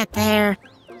that get there?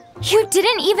 You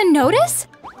didn't even notice?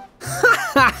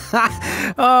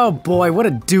 Oh boy, what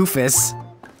a doofus.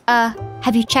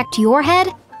 Have you checked your head?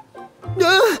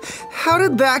 How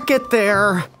did that get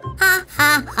there? Ha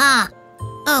ha ha!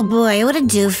 Oh boy, what a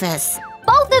doofus.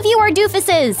 Both of you are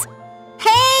doofuses!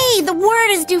 Hey, the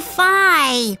word is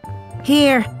doofy!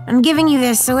 Here, I'm giving you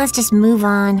this, so let's just move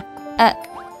on.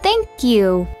 Thank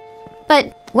you.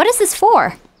 But what is this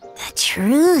for? The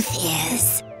truth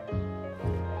is...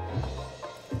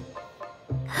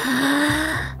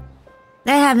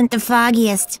 They haven't the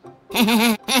foggiest.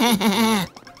 I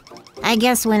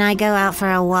guess when I go out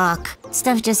for a walk,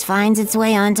 stuff just finds its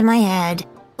way onto my head.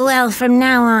 Well, from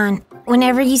now on,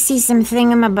 whenever you see some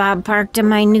thingamabob parked on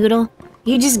my noodle,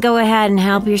 you just go ahead and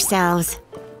help yourselves.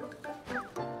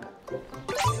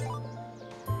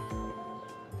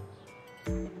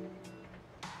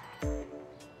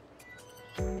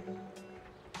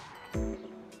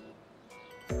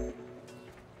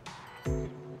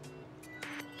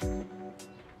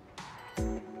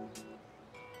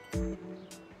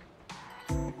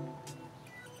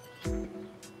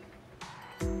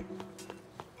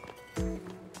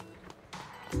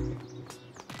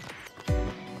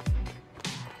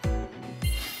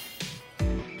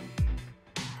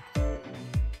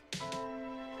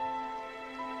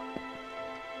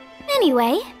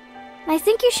 Anyway, I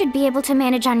think you should be able to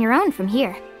manage on your own from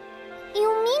here.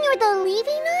 You mean you're the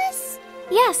leaving us?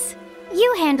 Yes,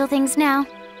 you handle things now.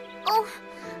 Oh,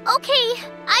 okay.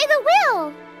 Either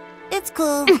will. It's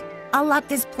cool. I'll lock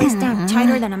this place down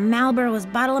tighter than a Marlboro's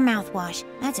bottle of mouthwash.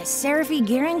 That's a Seraphy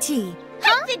guarantee.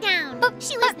 Sit down. But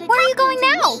where are you going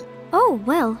now? Oh,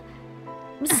 well,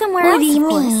 somewhere else, What do you of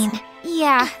course. mean?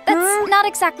 Yeah, that's not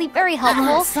exactly very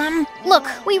helpful. Some... Look,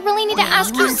 we really need to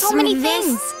ask you so many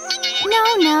things.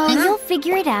 No, you'll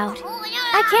figure it out.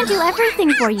 I can't do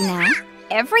everything for you now.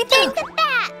 Everything?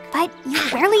 Back. But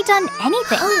you've barely done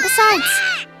anything. Besides,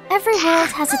 every world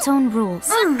has its own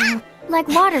rules. Like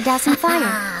water dousing fire,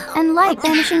 and light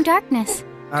banishing darkness.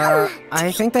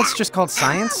 I think that's just called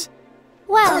science.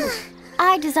 Well,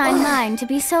 I designed mine to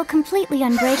be so completely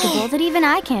unbreakable that even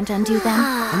I can't undo them.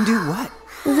 Undo what?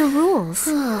 The rules.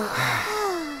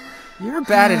 You're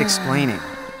bad at explaining.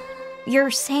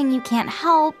 You're saying you can't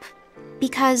help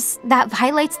because that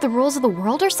violates the rules of the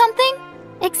world or something?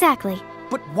 Exactly.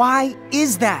 But why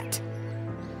is that?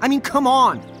 I mean, come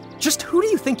on. Just who do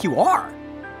you think you are?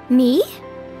 Me?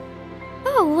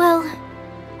 Oh, well...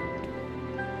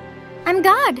 I'm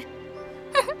God.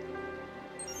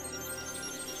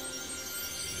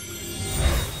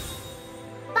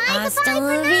 Hasta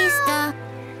la vista.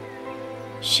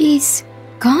 She's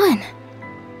gone.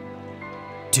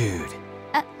 Dude.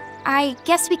 I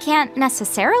guess we can't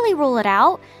necessarily rule it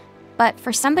out, but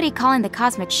for somebody calling the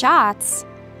cosmic shots,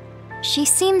 she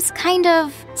seems kind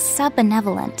of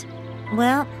sub-benevolent.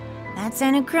 Well, that's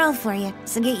Anna Crow for you,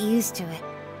 so get used to it.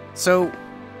 So,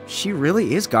 she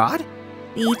really is God?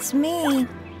 Beats me.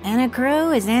 Anna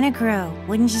Crow is Anna Crow,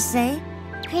 wouldn't you say?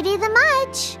 Pretty the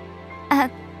much.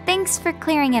 Thanks for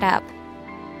clearing it up.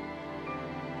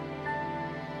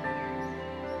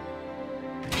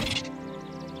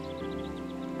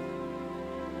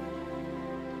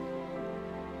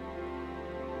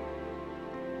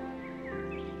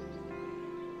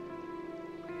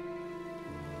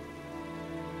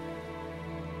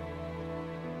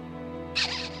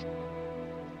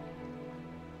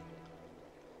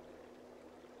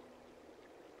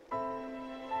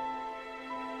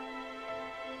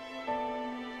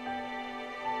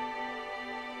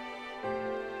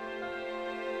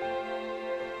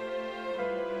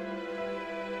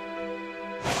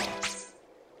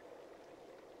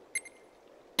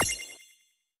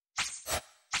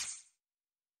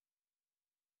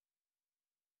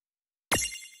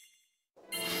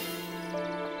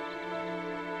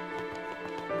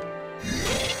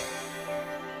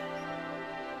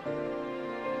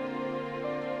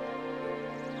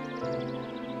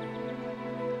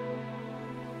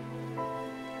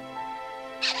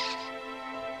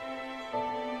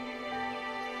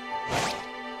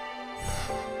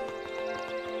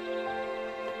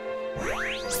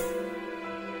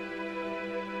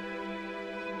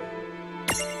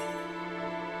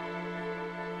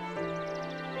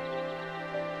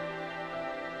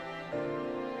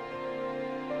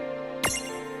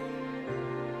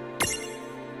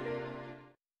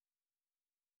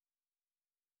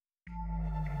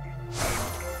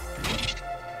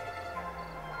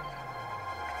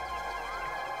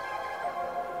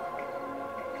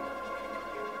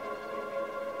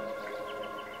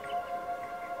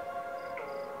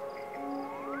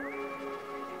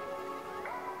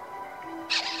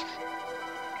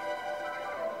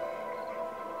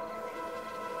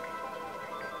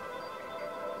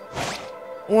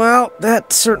 Well,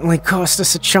 that certainly cost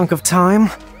us a chunk of time.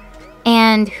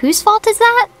 And whose fault is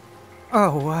that?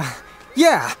 Oh,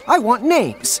 yeah, I want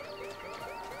names.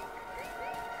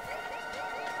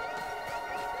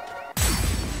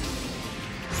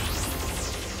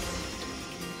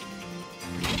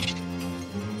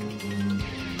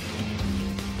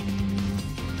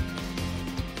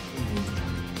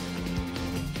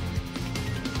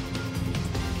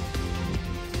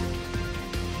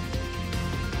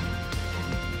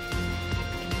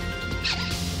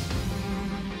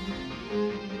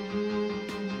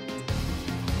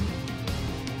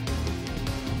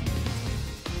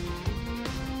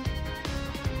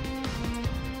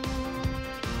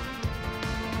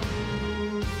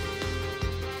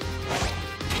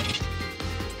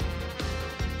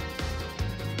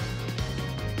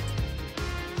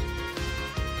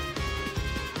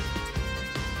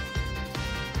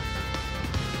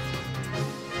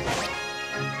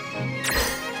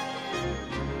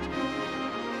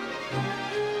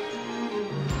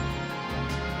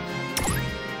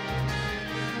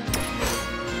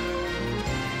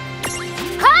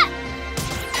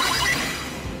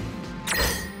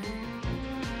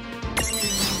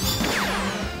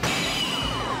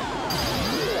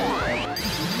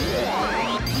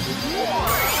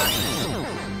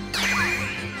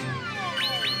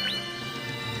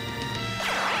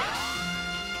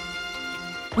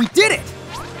 We did it!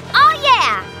 Oh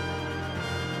yeah!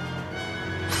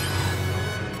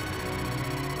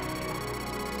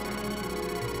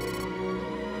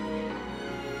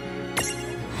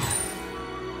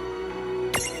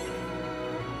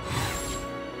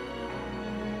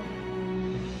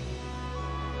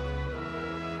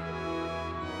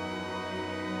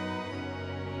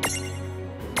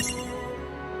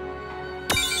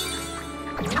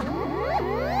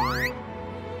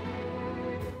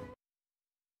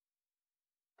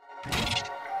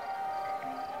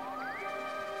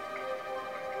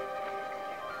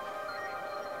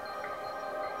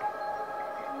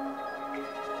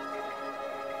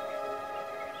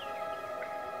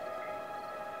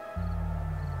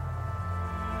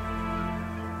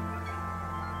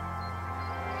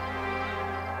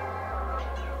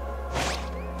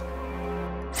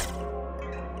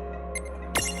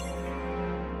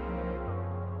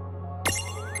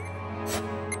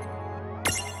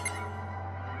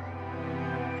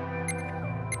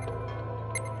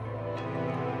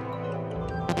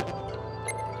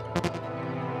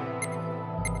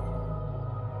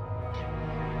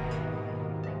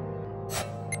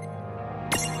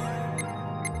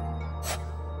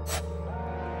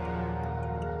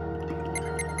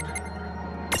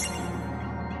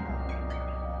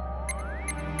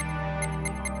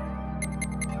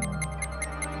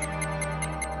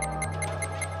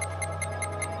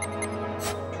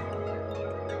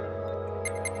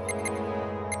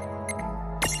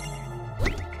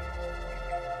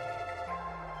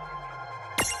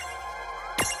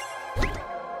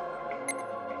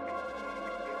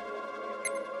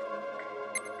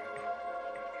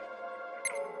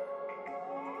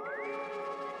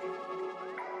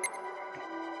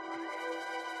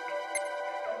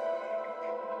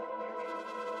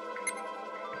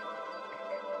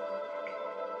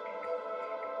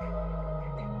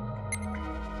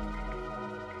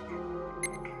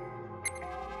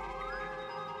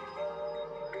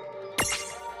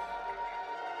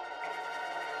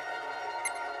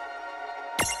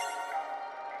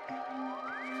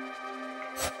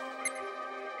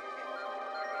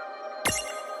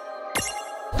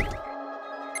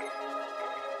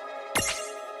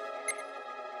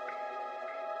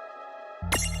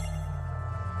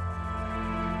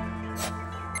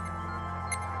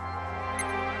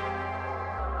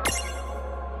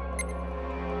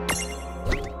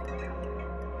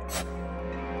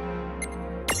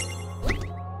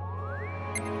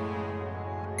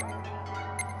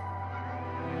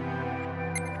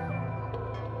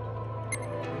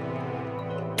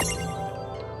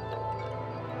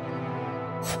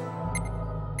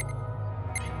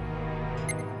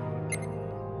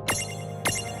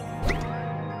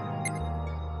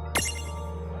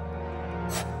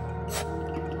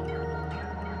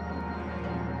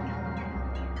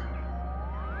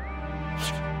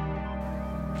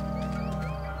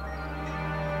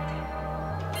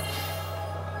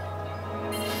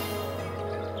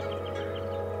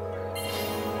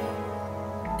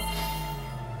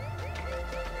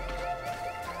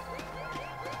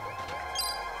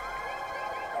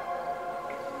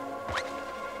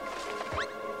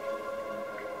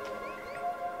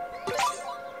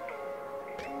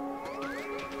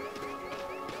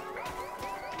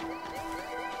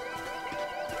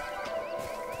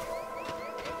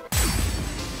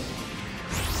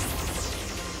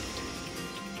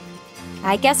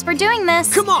 I guess we're doing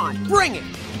this. Come on, bring it!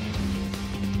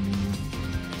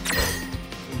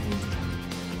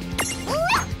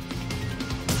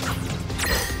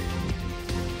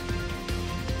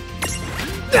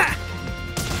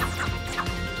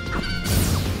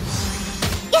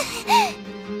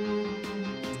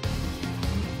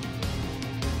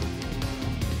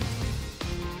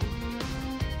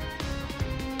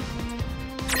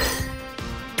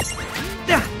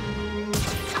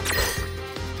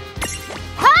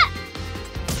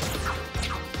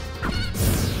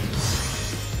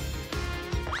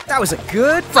 That was a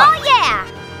good fight. Oh yeah!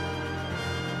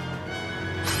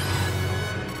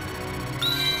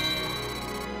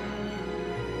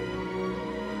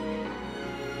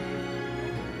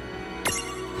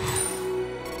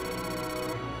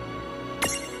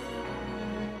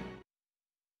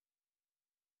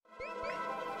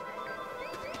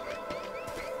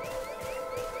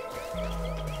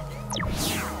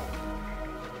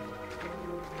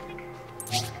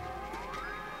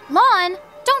 Lawn,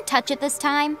 don't touch it this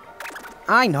time.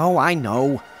 I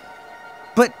know.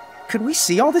 But could we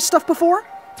see all this stuff before?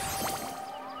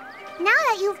 Now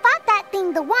that you've fought that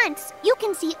thing the once, you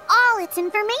can see all its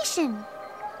information.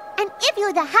 And if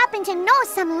you happen to know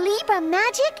some Libra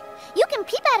magic, you can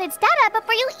peep at its data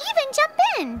before you even jump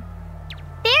in.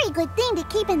 very good thing to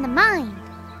keep in the mind.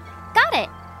 Got it.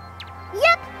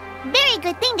 Yep, very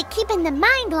good thing to keep in the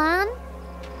mind, Lon.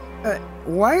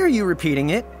 Why are you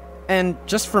repeating it? And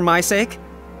just for my sake?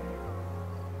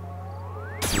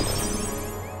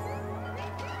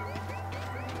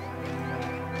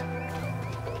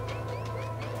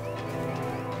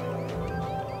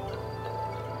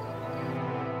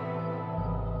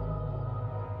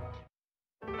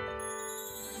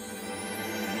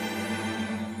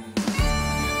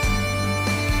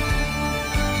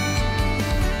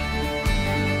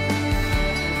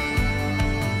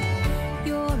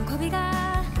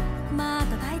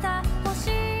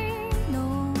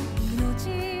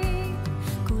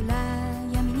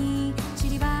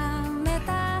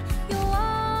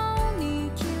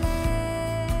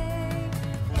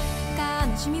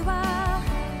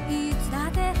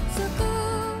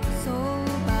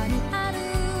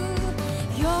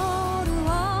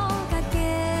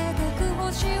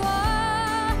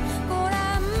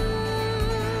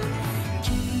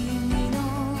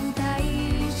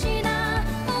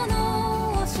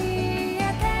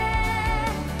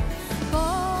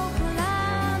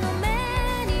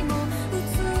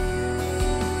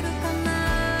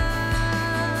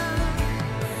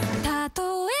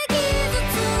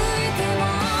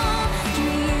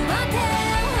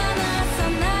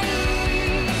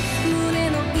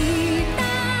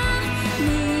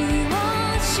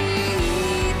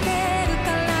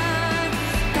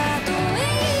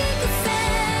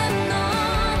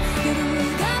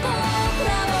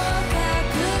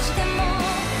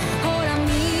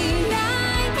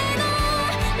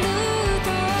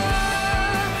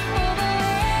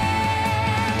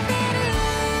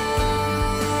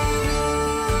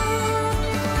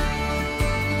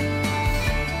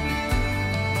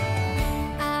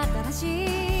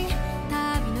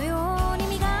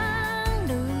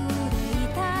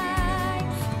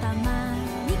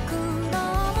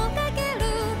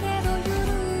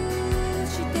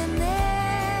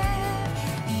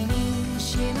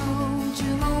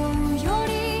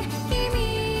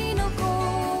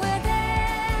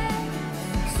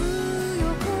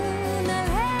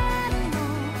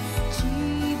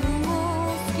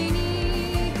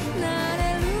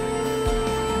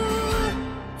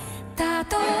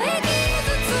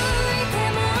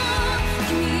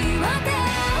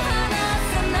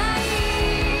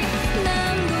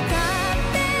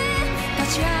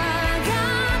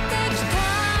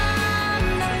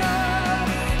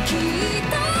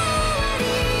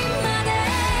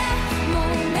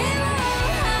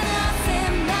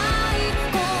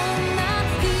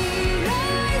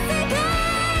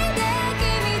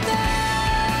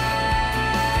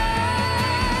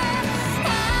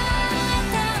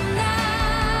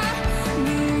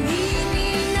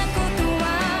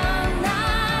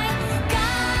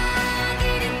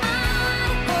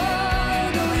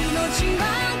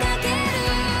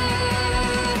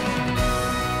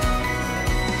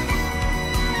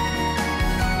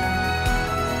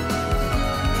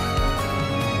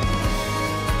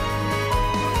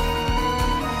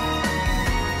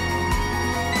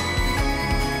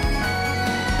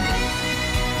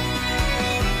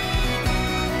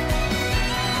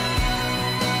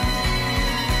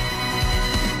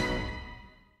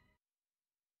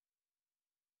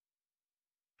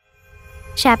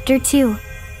 Chapter 2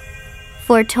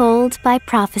 Foretold by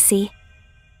Prophecy.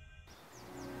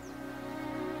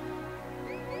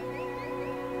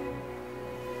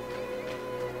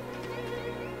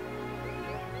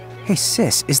 Hey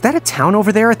sis, is that a town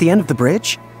over there at the end of the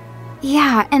bridge?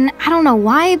 Yeah, and I don't know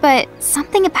why, but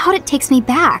something about it takes me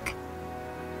back.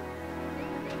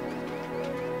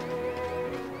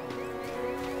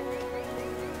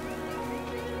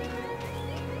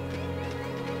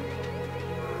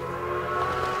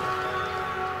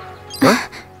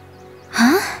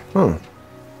 Oh.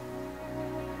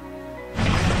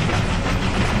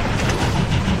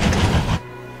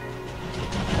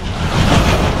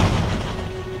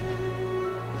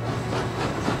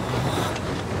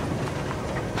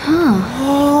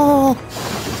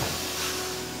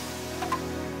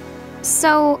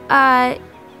 So,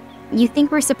 you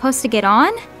think we're supposed to get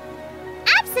on?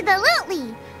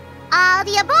 Absolutely! All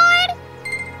the aboard!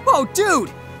 Oh,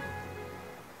 dude!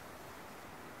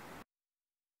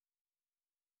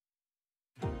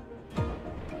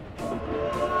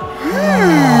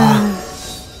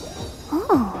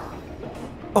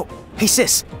 Oh, hey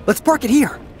sis, let's park it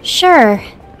here. Sure.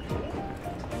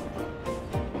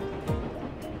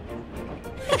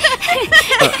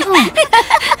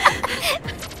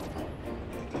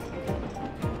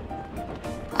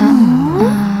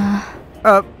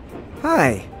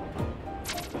 Hi.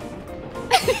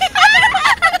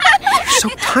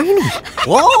 tiny.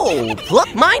 Whoa,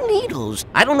 pluck my needles.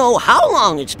 I don't know how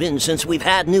long it's been since we've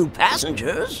had new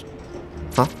passengers.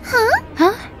 Huh?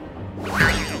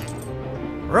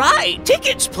 Right,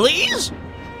 tickets, please.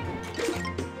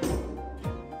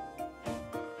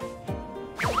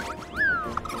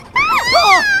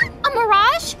 A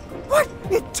mirage? What?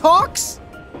 It talks?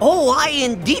 Oh, I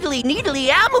indeedly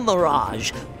needly am a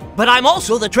mirage. But I'm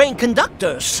also the train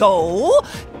conductor, so...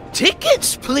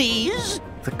 tickets, please.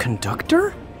 The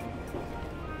conductor?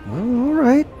 Well, all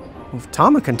right. If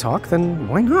Tama can talk, then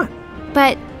why not?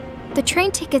 But the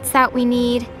train tickets that we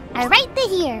need... I write the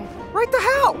here. Right the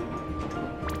how?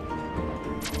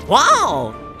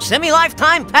 Wow,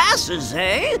 semi-lifetime passes,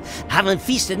 eh? Haven't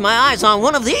feasted my eyes on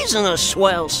one of these in a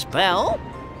swell spell.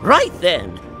 Right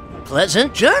then,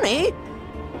 pleasant journey.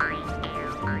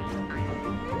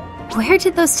 Where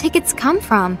did those tickets come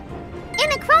from?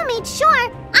 In a crow made sure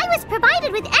I was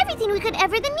provided with everything we could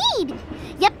ever need.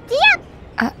 Yep.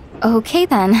 Okay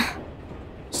then.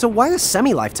 So why a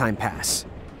semi-lifetime pass?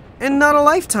 And not a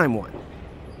lifetime one?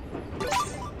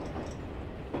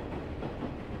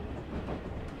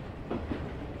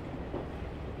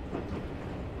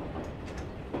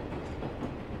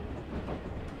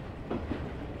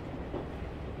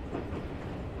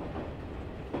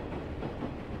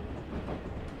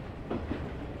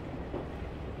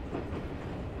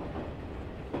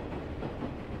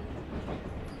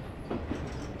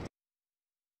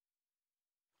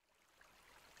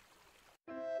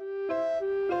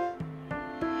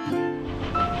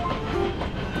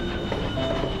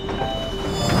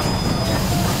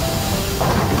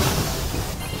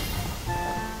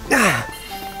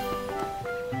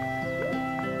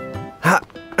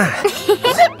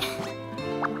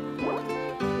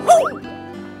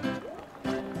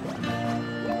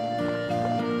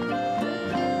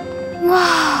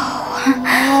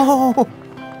 Oh!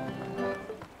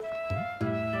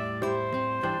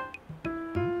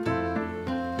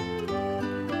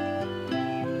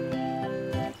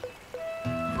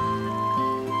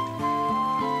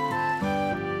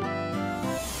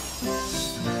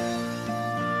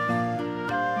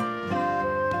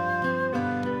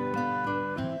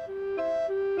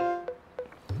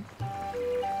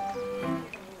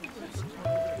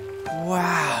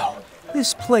 Wow,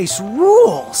 this place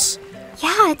rules!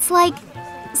 Yeah, it's like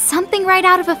something right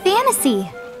out of a fantasy.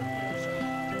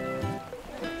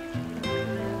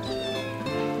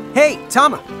 Hey,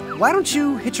 Tama, why don't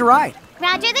you hitch a ride?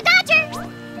 Roger the Dodger.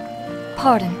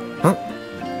 Pardon. Huh?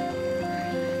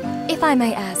 If I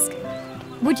may ask,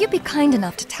 would you be kind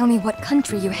enough to tell me what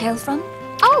country you hail from?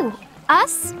 Oh,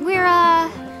 us? We're,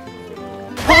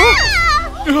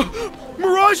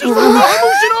 Mirage is from the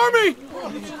Ocean Army!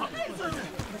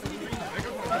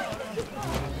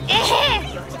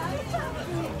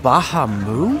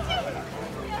 Bahamu?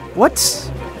 What's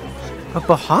a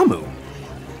Bahamu?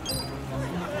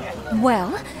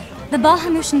 Well, the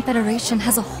Bahamutian Federation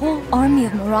has a whole army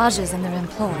of mirages in their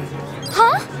employ.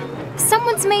 Huh?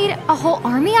 Someone's made a whole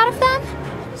army out of them?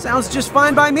 Sounds just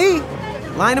fine by me.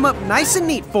 Line them up nice and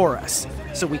neat for us,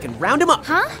 so we can round them up.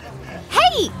 Huh?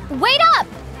 Hey, wait up!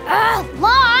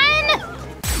 Lon!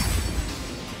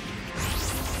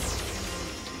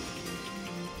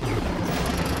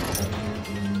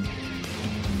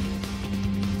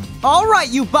 All right,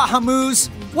 you Bahamus!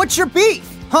 What's your beef,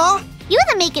 huh? You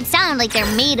even make it sound like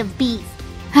they're made of beef.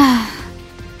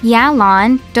 Yeah,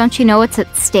 Lon, don't you know what's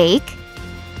at stake?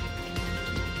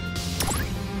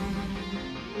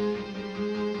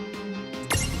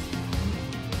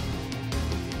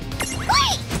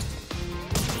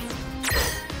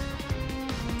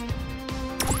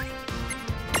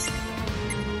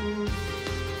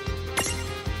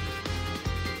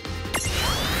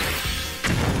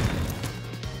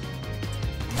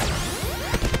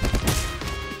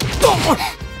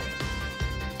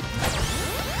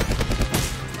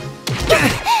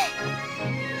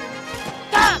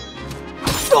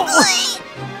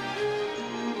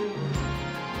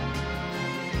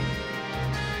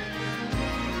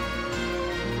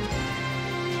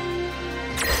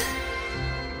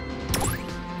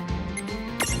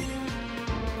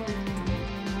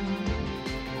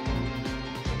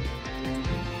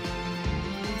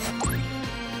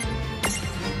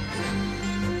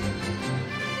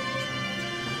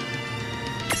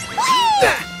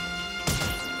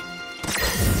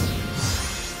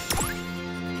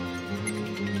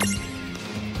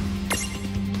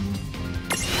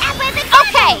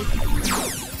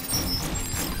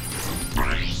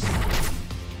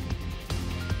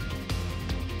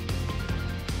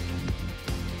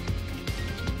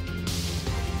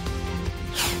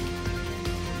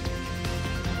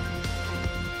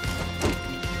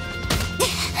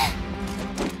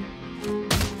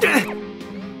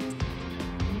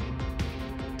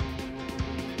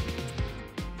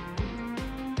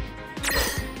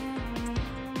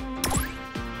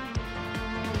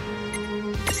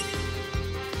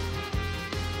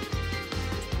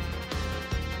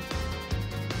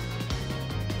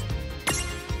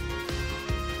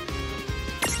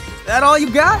 That all you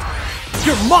got?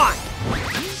 You're mine!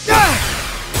 Ah!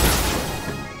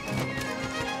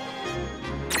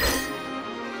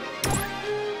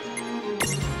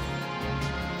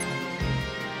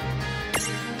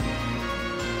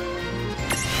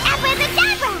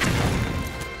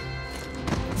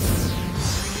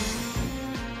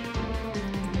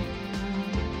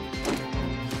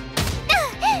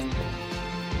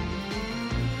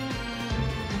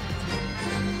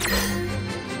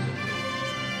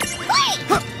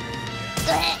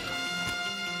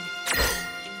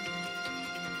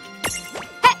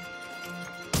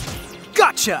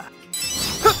 Gotcha!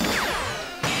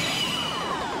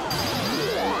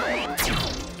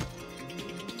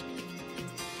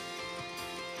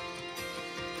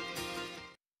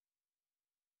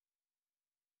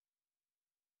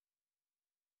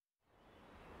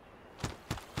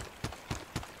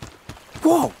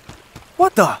 Whoa!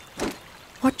 What the?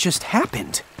 What just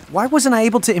happened? Why wasn't I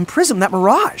able to imprison that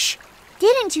mirage?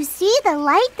 Didn't you see the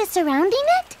light that's surrounding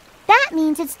it? That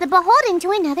means it's the beholden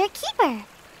to another keeper.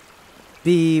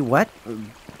 What?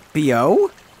 B.O.?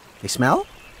 They smell?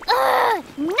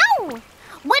 No!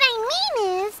 What I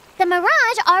mean is, the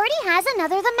mirage already has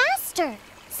another the master.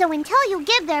 So until you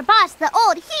give their boss the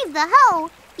old heave the ho,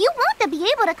 you won't be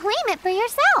able to claim it for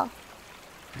yourself.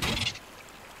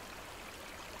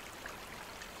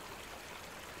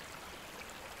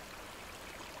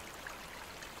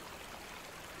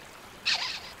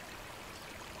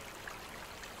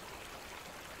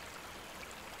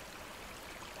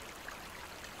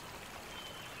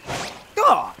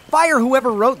 Oh, fire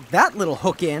whoever wrote that little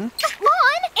hook in.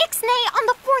 Lon, Ixnay on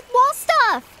the fourth wall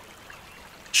stuff.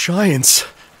 Giants.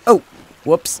 Oh,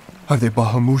 whoops. Are they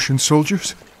Bahamutian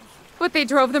soldiers? But they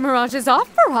drove the mirages off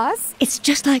for us. It's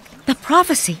just like the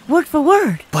prophecy, word for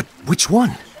word. But which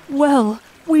one? Well,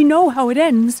 we know how it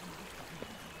ends.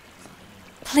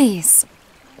 Please,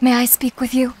 may I speak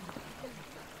with you?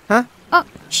 Huh? Oh,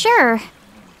 sure.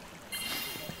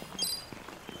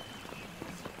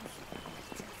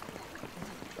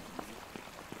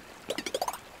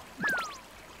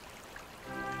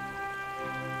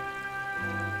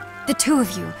 The two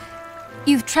of you.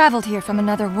 You've traveled here from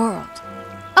another world.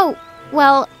 Oh,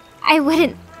 well, I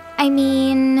wouldn't... I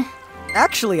mean...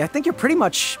 Actually, I think you're pretty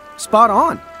much spot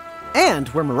on. And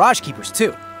we're Mirage Keepers,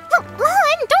 too.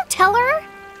 Lon, don't tell her.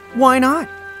 Why not?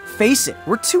 Face it,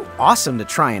 we're too awesome to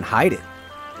try and hide it.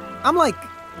 I'm like,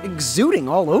 exuding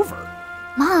all over.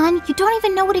 Lon, you don't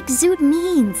even know what exude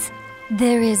means.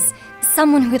 There is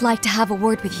someone who would like to have a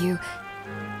word with you.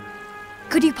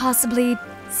 Could you possibly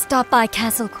stop by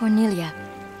Castle Cornelia?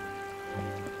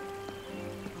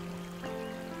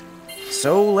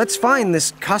 So let's find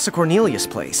this Casa Cornelius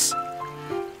place.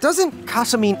 Doesn't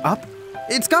Casa mean up?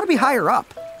 It's gotta be higher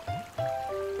up.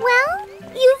 Well,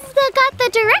 you've got the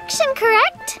direction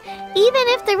correct, even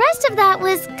if the rest of that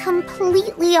was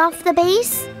completely off the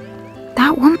base.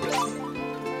 That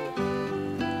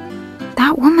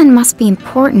woman must be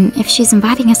important if she's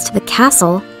inviting us to the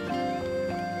castle.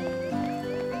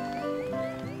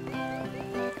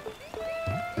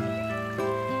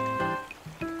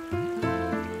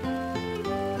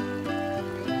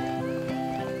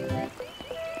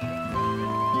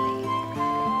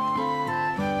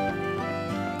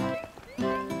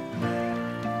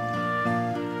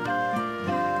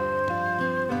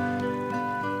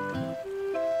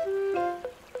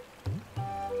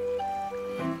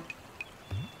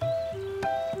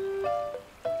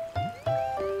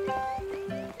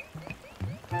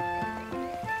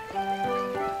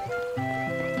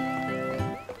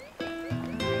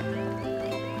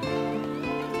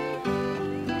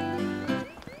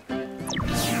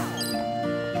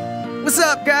 What's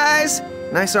up, guys?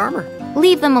 Nice armor.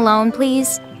 Leave them alone,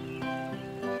 please.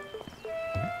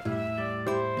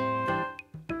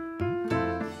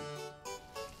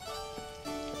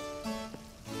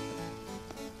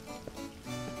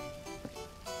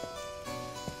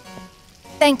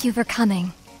 Thank you for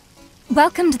coming.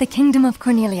 Welcome to the Kingdom of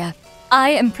Cornelia.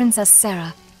 I am Princess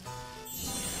Sarah.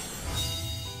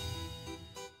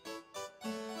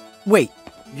 Wait,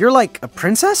 you're like a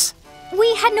princess?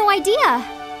 We had no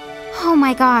idea. Oh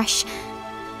my gosh.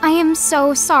 I am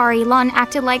so sorry Lon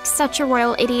acted like such a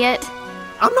royal idiot.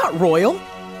 I'm not royal.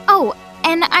 Oh,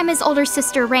 and I'm his older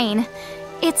sister, Rain.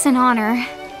 It's an honor.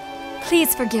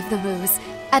 Please forgive the ruse.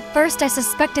 At first I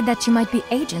suspected that you might be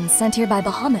agents sent here by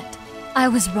Bahamut. I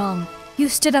was wrong. You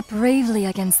stood up bravely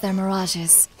against their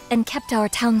mirages and kept our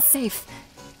town safe.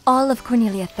 All of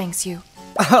Cornelia thanks you.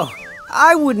 Oh,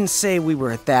 I wouldn't say we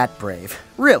were that brave.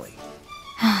 Really.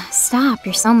 Stop,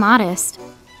 you're so modest.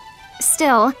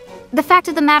 Still, the fact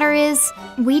of the matter is,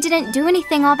 we didn't do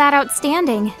anything all that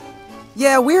outstanding.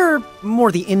 Yeah, we're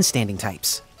more the in-standing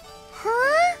types.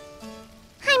 Huh?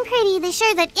 I'm pretty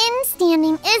sure that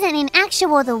in-standing isn't in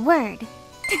actual the word.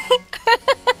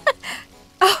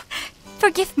 Oh,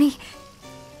 forgive me.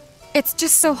 It's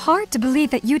just so hard to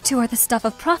believe that you two are the stuff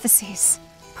of prophecies.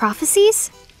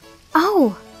 Prophecies?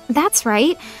 Oh, that's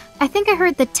right. I think I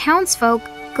heard the townsfolk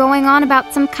going on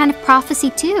about some kind of prophecy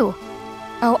too.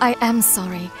 Oh, I am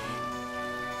sorry.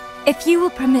 If you will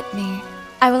permit me,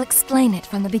 I will explain it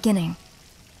from the beginning.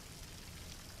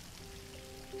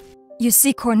 You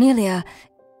see, Cornelia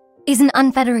is an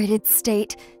unfederated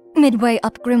state midway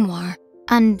up Grimoire.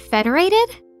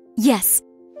 Unfederated? Yes.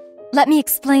 Let me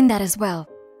explain that as well.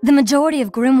 The majority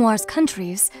of Grimoire's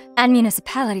countries and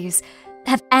municipalities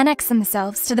have annexed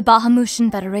themselves to the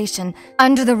Bahamutian Federation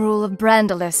under the rule of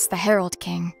Brandalis, the Herald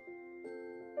King.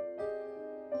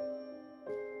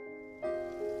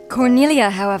 Cornelia,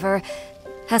 however,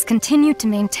 has continued to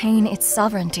maintain its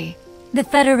sovereignty. The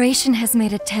Federation has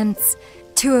made attempts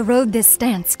to erode this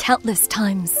stance countless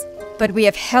times, but we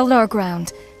have held our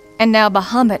ground, and now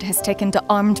Bahamut has taken to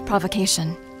armed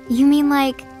provocation. You mean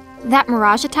like that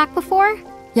mirage attack before?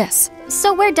 Yes.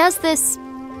 So where does this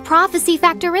prophecy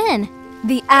factor in?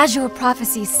 The Azure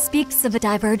Prophecy speaks of a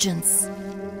divergence.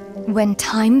 When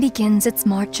time begins its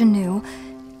march anew,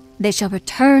 they shall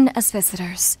return as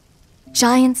visitors,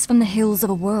 giants from the hills of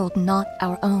a world not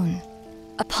our own.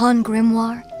 Upon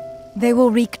Grimoire, they will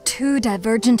wreak two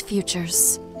divergent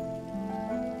futures.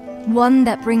 One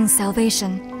that brings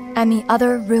salvation, and the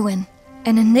other ruin,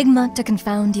 an enigma to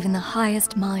confound even the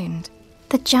highest mind.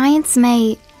 The giants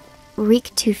may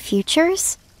wreak two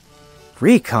futures?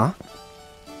 Reek, huh?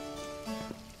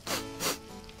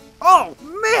 Oh,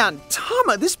 man!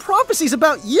 Tama, this prophecy's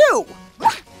about you!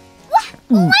 What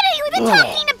are you even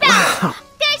talking about?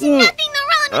 There's nothing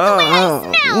wrong with the way I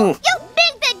smell! You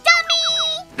big the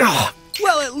dummy!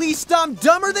 Well, at least I'm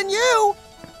dumber than you!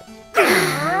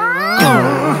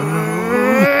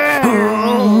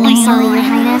 I'm sorry, Your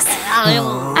Highness.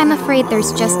 I'm afraid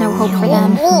there's just no hope for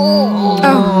them.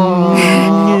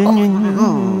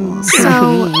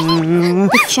 So,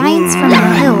 the giants from the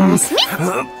hills,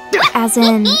 as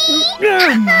in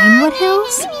Ninewood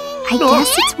Hills? I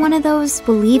guess it's one of those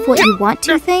believe what you want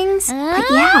to things. But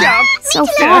yeah, so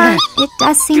far, it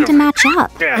does seem to match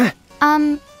up.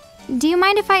 Do you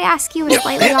mind if I ask you a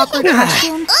slightly awkward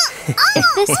question? If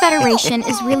this federation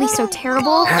is really so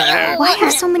terrible, why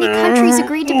have so many countries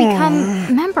agreed to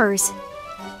become members?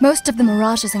 Most of the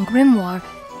mirages in Grimoire,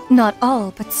 not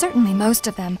all, but certainly most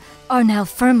of them, are now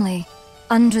firmly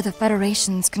under the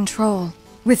Federation's control.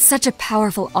 With such a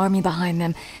powerful army behind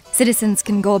them, citizens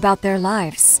can go about their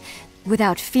lives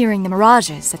without fearing the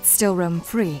mirages that still roam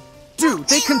free. Dude,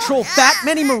 they control that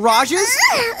many mirages?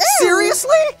 Seriously?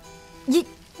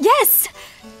 Yes!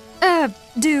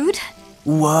 Dude.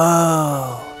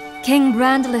 Whoa. King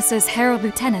Brandalis' herald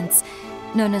lieutenants,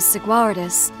 known as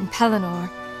Sigwardus and Pelennor,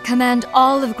 command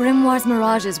all of Grimoire's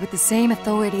mirages with the same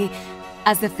authority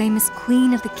as the famous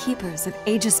Queen of the Keepers of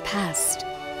ages past.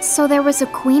 So there was a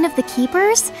Queen of the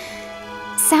Keepers?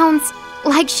 Sounds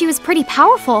like she was pretty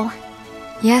powerful.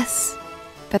 Yes,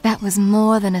 but that was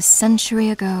more than a century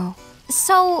ago.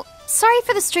 So, sorry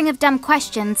for the string of dumb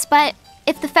questions, but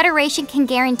if the Federation can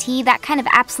guarantee that kind of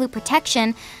absolute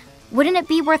protection, wouldn't it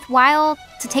be worthwhile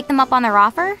to take them up on their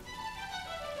offer?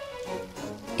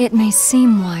 It may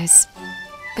seem wise,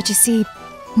 but you see,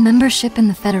 membership in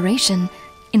the Federation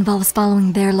involves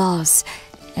following their laws,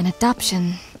 and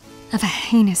adoption of a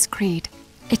heinous creed.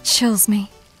 It chills me,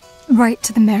 right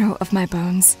to the marrow of my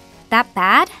bones. That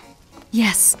bad?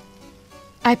 Yes.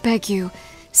 I beg you,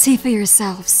 see for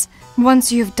yourselves.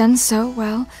 Once you have done so,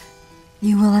 well,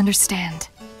 you will understand.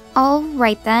 All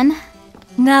right then.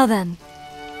 Now then,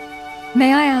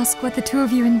 may I ask what the two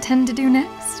of you intend to do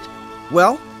next?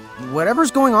 Well,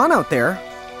 whatever's going on out there,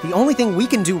 the only thing we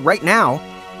can do right now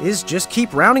is just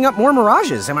keep rounding up more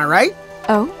mirages, am I right?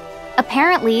 Oh?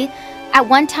 Apparently, at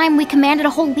one time we commanded a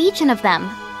whole legion of them.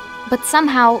 But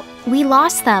somehow, we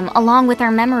lost them along with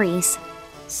our memories.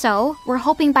 So, we're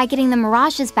hoping by getting the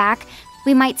mirages back,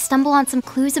 we might stumble on some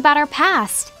clues about our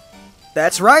past.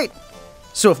 That's right.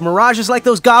 So if mirages like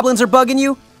those goblins are bugging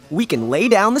you, we can lay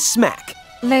down the smack.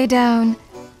 Lay down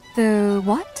the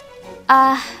what?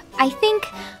 I think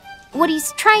what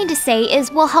he's trying to say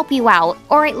is we'll help you out,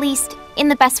 or at least in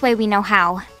the best way we know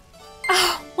how.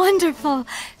 Oh, wonderful.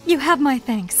 You have my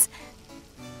thanks.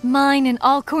 Mine and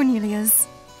all Cornelia's.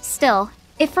 Still,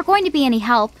 if we're going to be any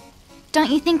help,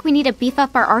 don't you think we need to beef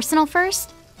up our arsenal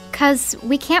first? 'Cause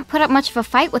we can't put up much of a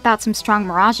fight without some strong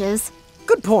mirages.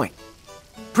 Good point.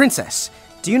 Princess,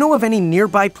 do you know of any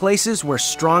nearby places where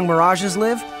strong mirages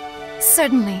live?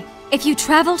 Certainly. If you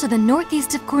travel to the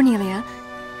northeast of Cornelia,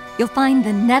 you'll find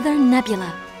the Nether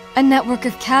Nebula, a network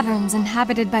of caverns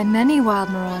inhabited by many wild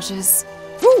mirages.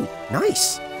 Ooh,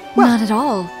 nice. Well, not at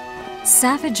all.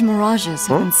 Savage mirages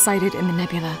have been sighted in the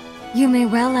nebula. You may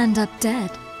well end up dead.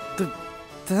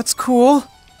 That's cool.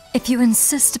 If you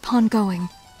insist upon going,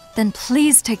 then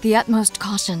please take the utmost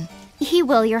caution. He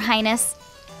will, Your Highness.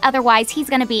 Otherwise, he's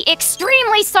gonna be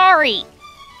extremely sorry!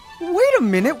 Wait a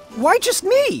minute, why just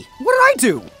me? What did I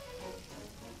do?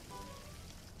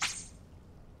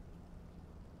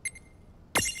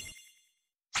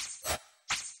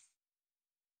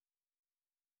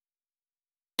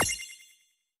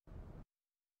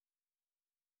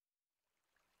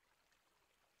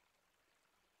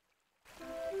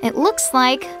 It looks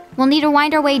like we'll need to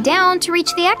wind our way down to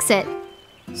reach the exit.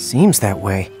 Seems that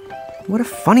way. What a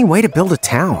funny way to build a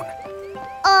town.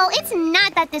 Oh, it's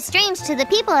not that strange to the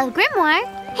people of Grimoire.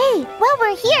 Hey, while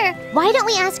we're here, why don't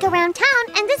we ask around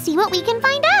town and to see what we can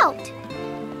find out?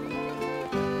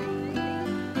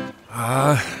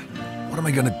 What am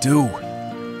I gonna do?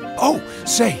 Oh,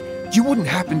 say, you wouldn't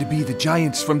happen to be the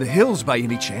giants from the hills by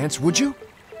any chance, would you?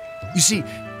 You see,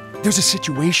 there's a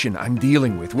situation I'm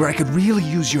dealing with where I could really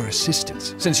use your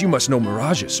assistance, since you must know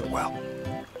mirages so well.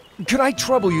 Could I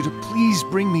trouble you to please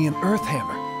bring me an earth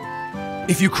hammer?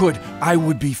 If you could, I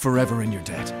would be forever in your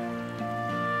debt.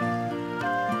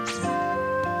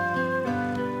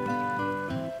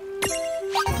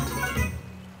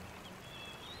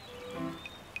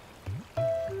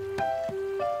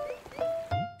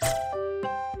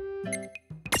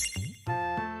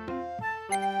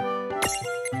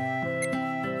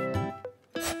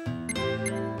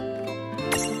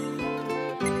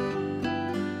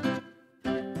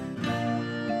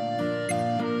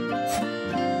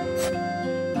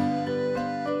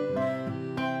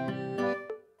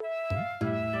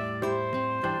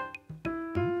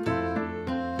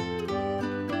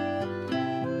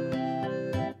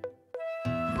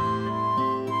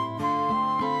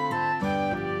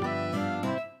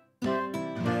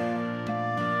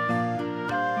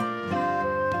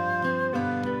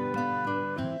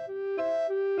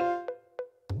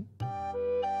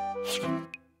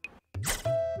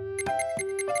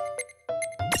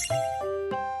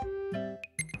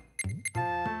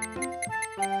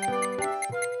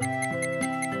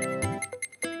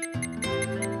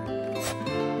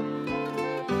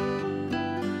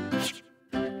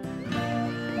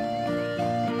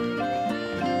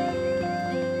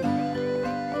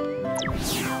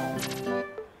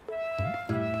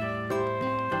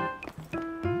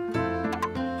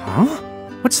 Huh?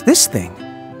 What's this thing?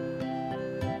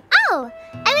 Oh,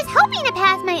 I was hoping a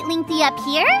path might link thee up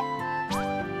here.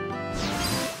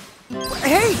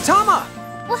 Hey, Tama!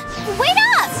 Wait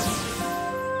up!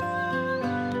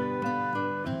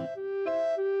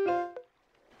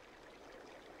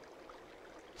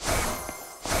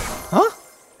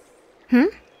 Huh?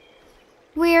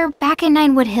 We're back in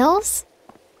Ninewood Hills?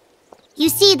 You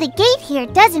see, the gate here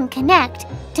doesn't connect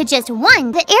to just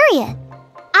the area.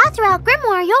 All throughout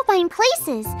Grimoire, you'll find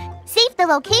places. Save the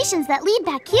locations that lead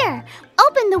back here.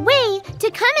 Open the way to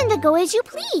come and to go as you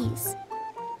please.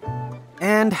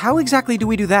 And how exactly do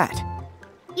we do that?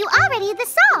 You already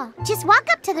saw. Just walk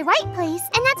up to the right place,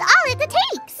 and that's all it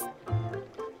takes.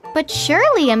 But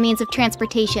surely a means of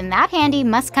transportation that handy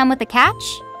must come with a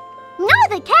catch? No,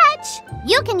 the catch!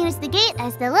 You can use the gate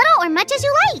as little or much as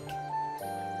you like.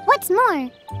 What's more,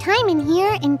 time in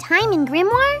here and time in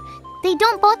Grimoire, they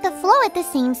don't both flow at the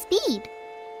same speed.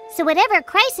 So whatever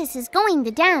crisis is going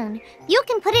down, you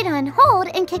can put it on hold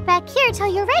and kick back here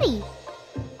till you're ready.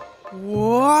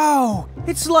 Whoa!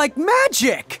 It's like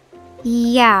magic!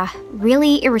 Yeah,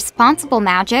 really irresponsible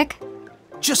magic.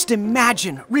 Just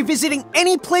imagine revisiting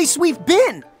any place we've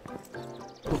been!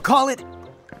 We'll call it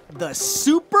the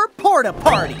Super Porta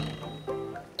Party!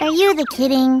 Are you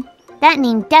kidding? That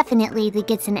name definitely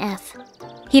gets an F.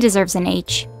 He deserves an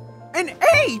H. An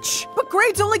H? But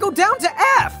grades only go down to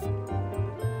F!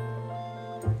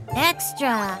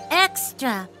 Extra,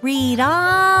 extra. Read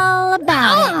all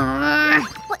about it.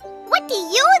 What do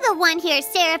you want here,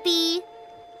 Seraphie?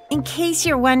 In case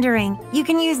you're wondering, you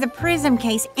can use the prism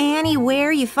case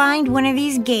anywhere you find one of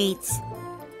these gates.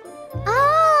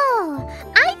 Oh,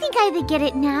 I think I get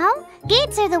it now.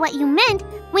 Gates are what you meant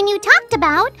when you talked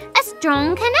about a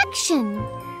strong connection.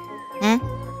 Huh?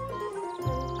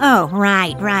 Oh,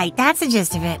 right. That's the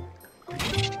gist of it.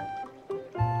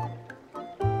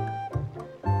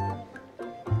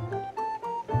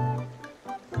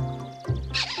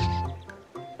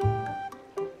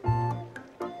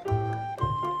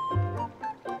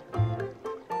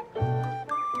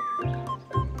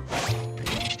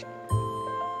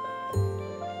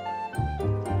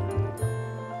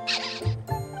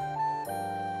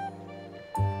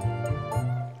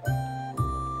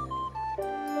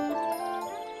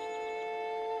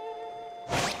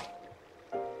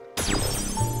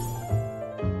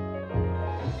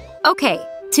 Okay,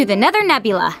 to the Nether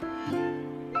Nebula.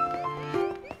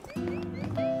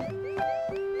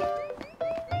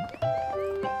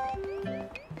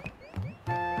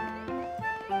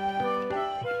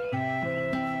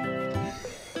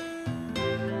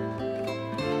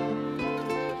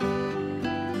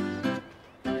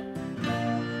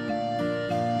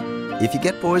 If you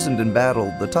get poisoned in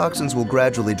battle, the toxins will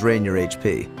gradually drain your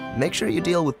HP. Make sure you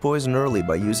deal with poison early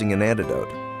by using an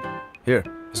antidote. Here,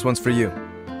 this one's for you.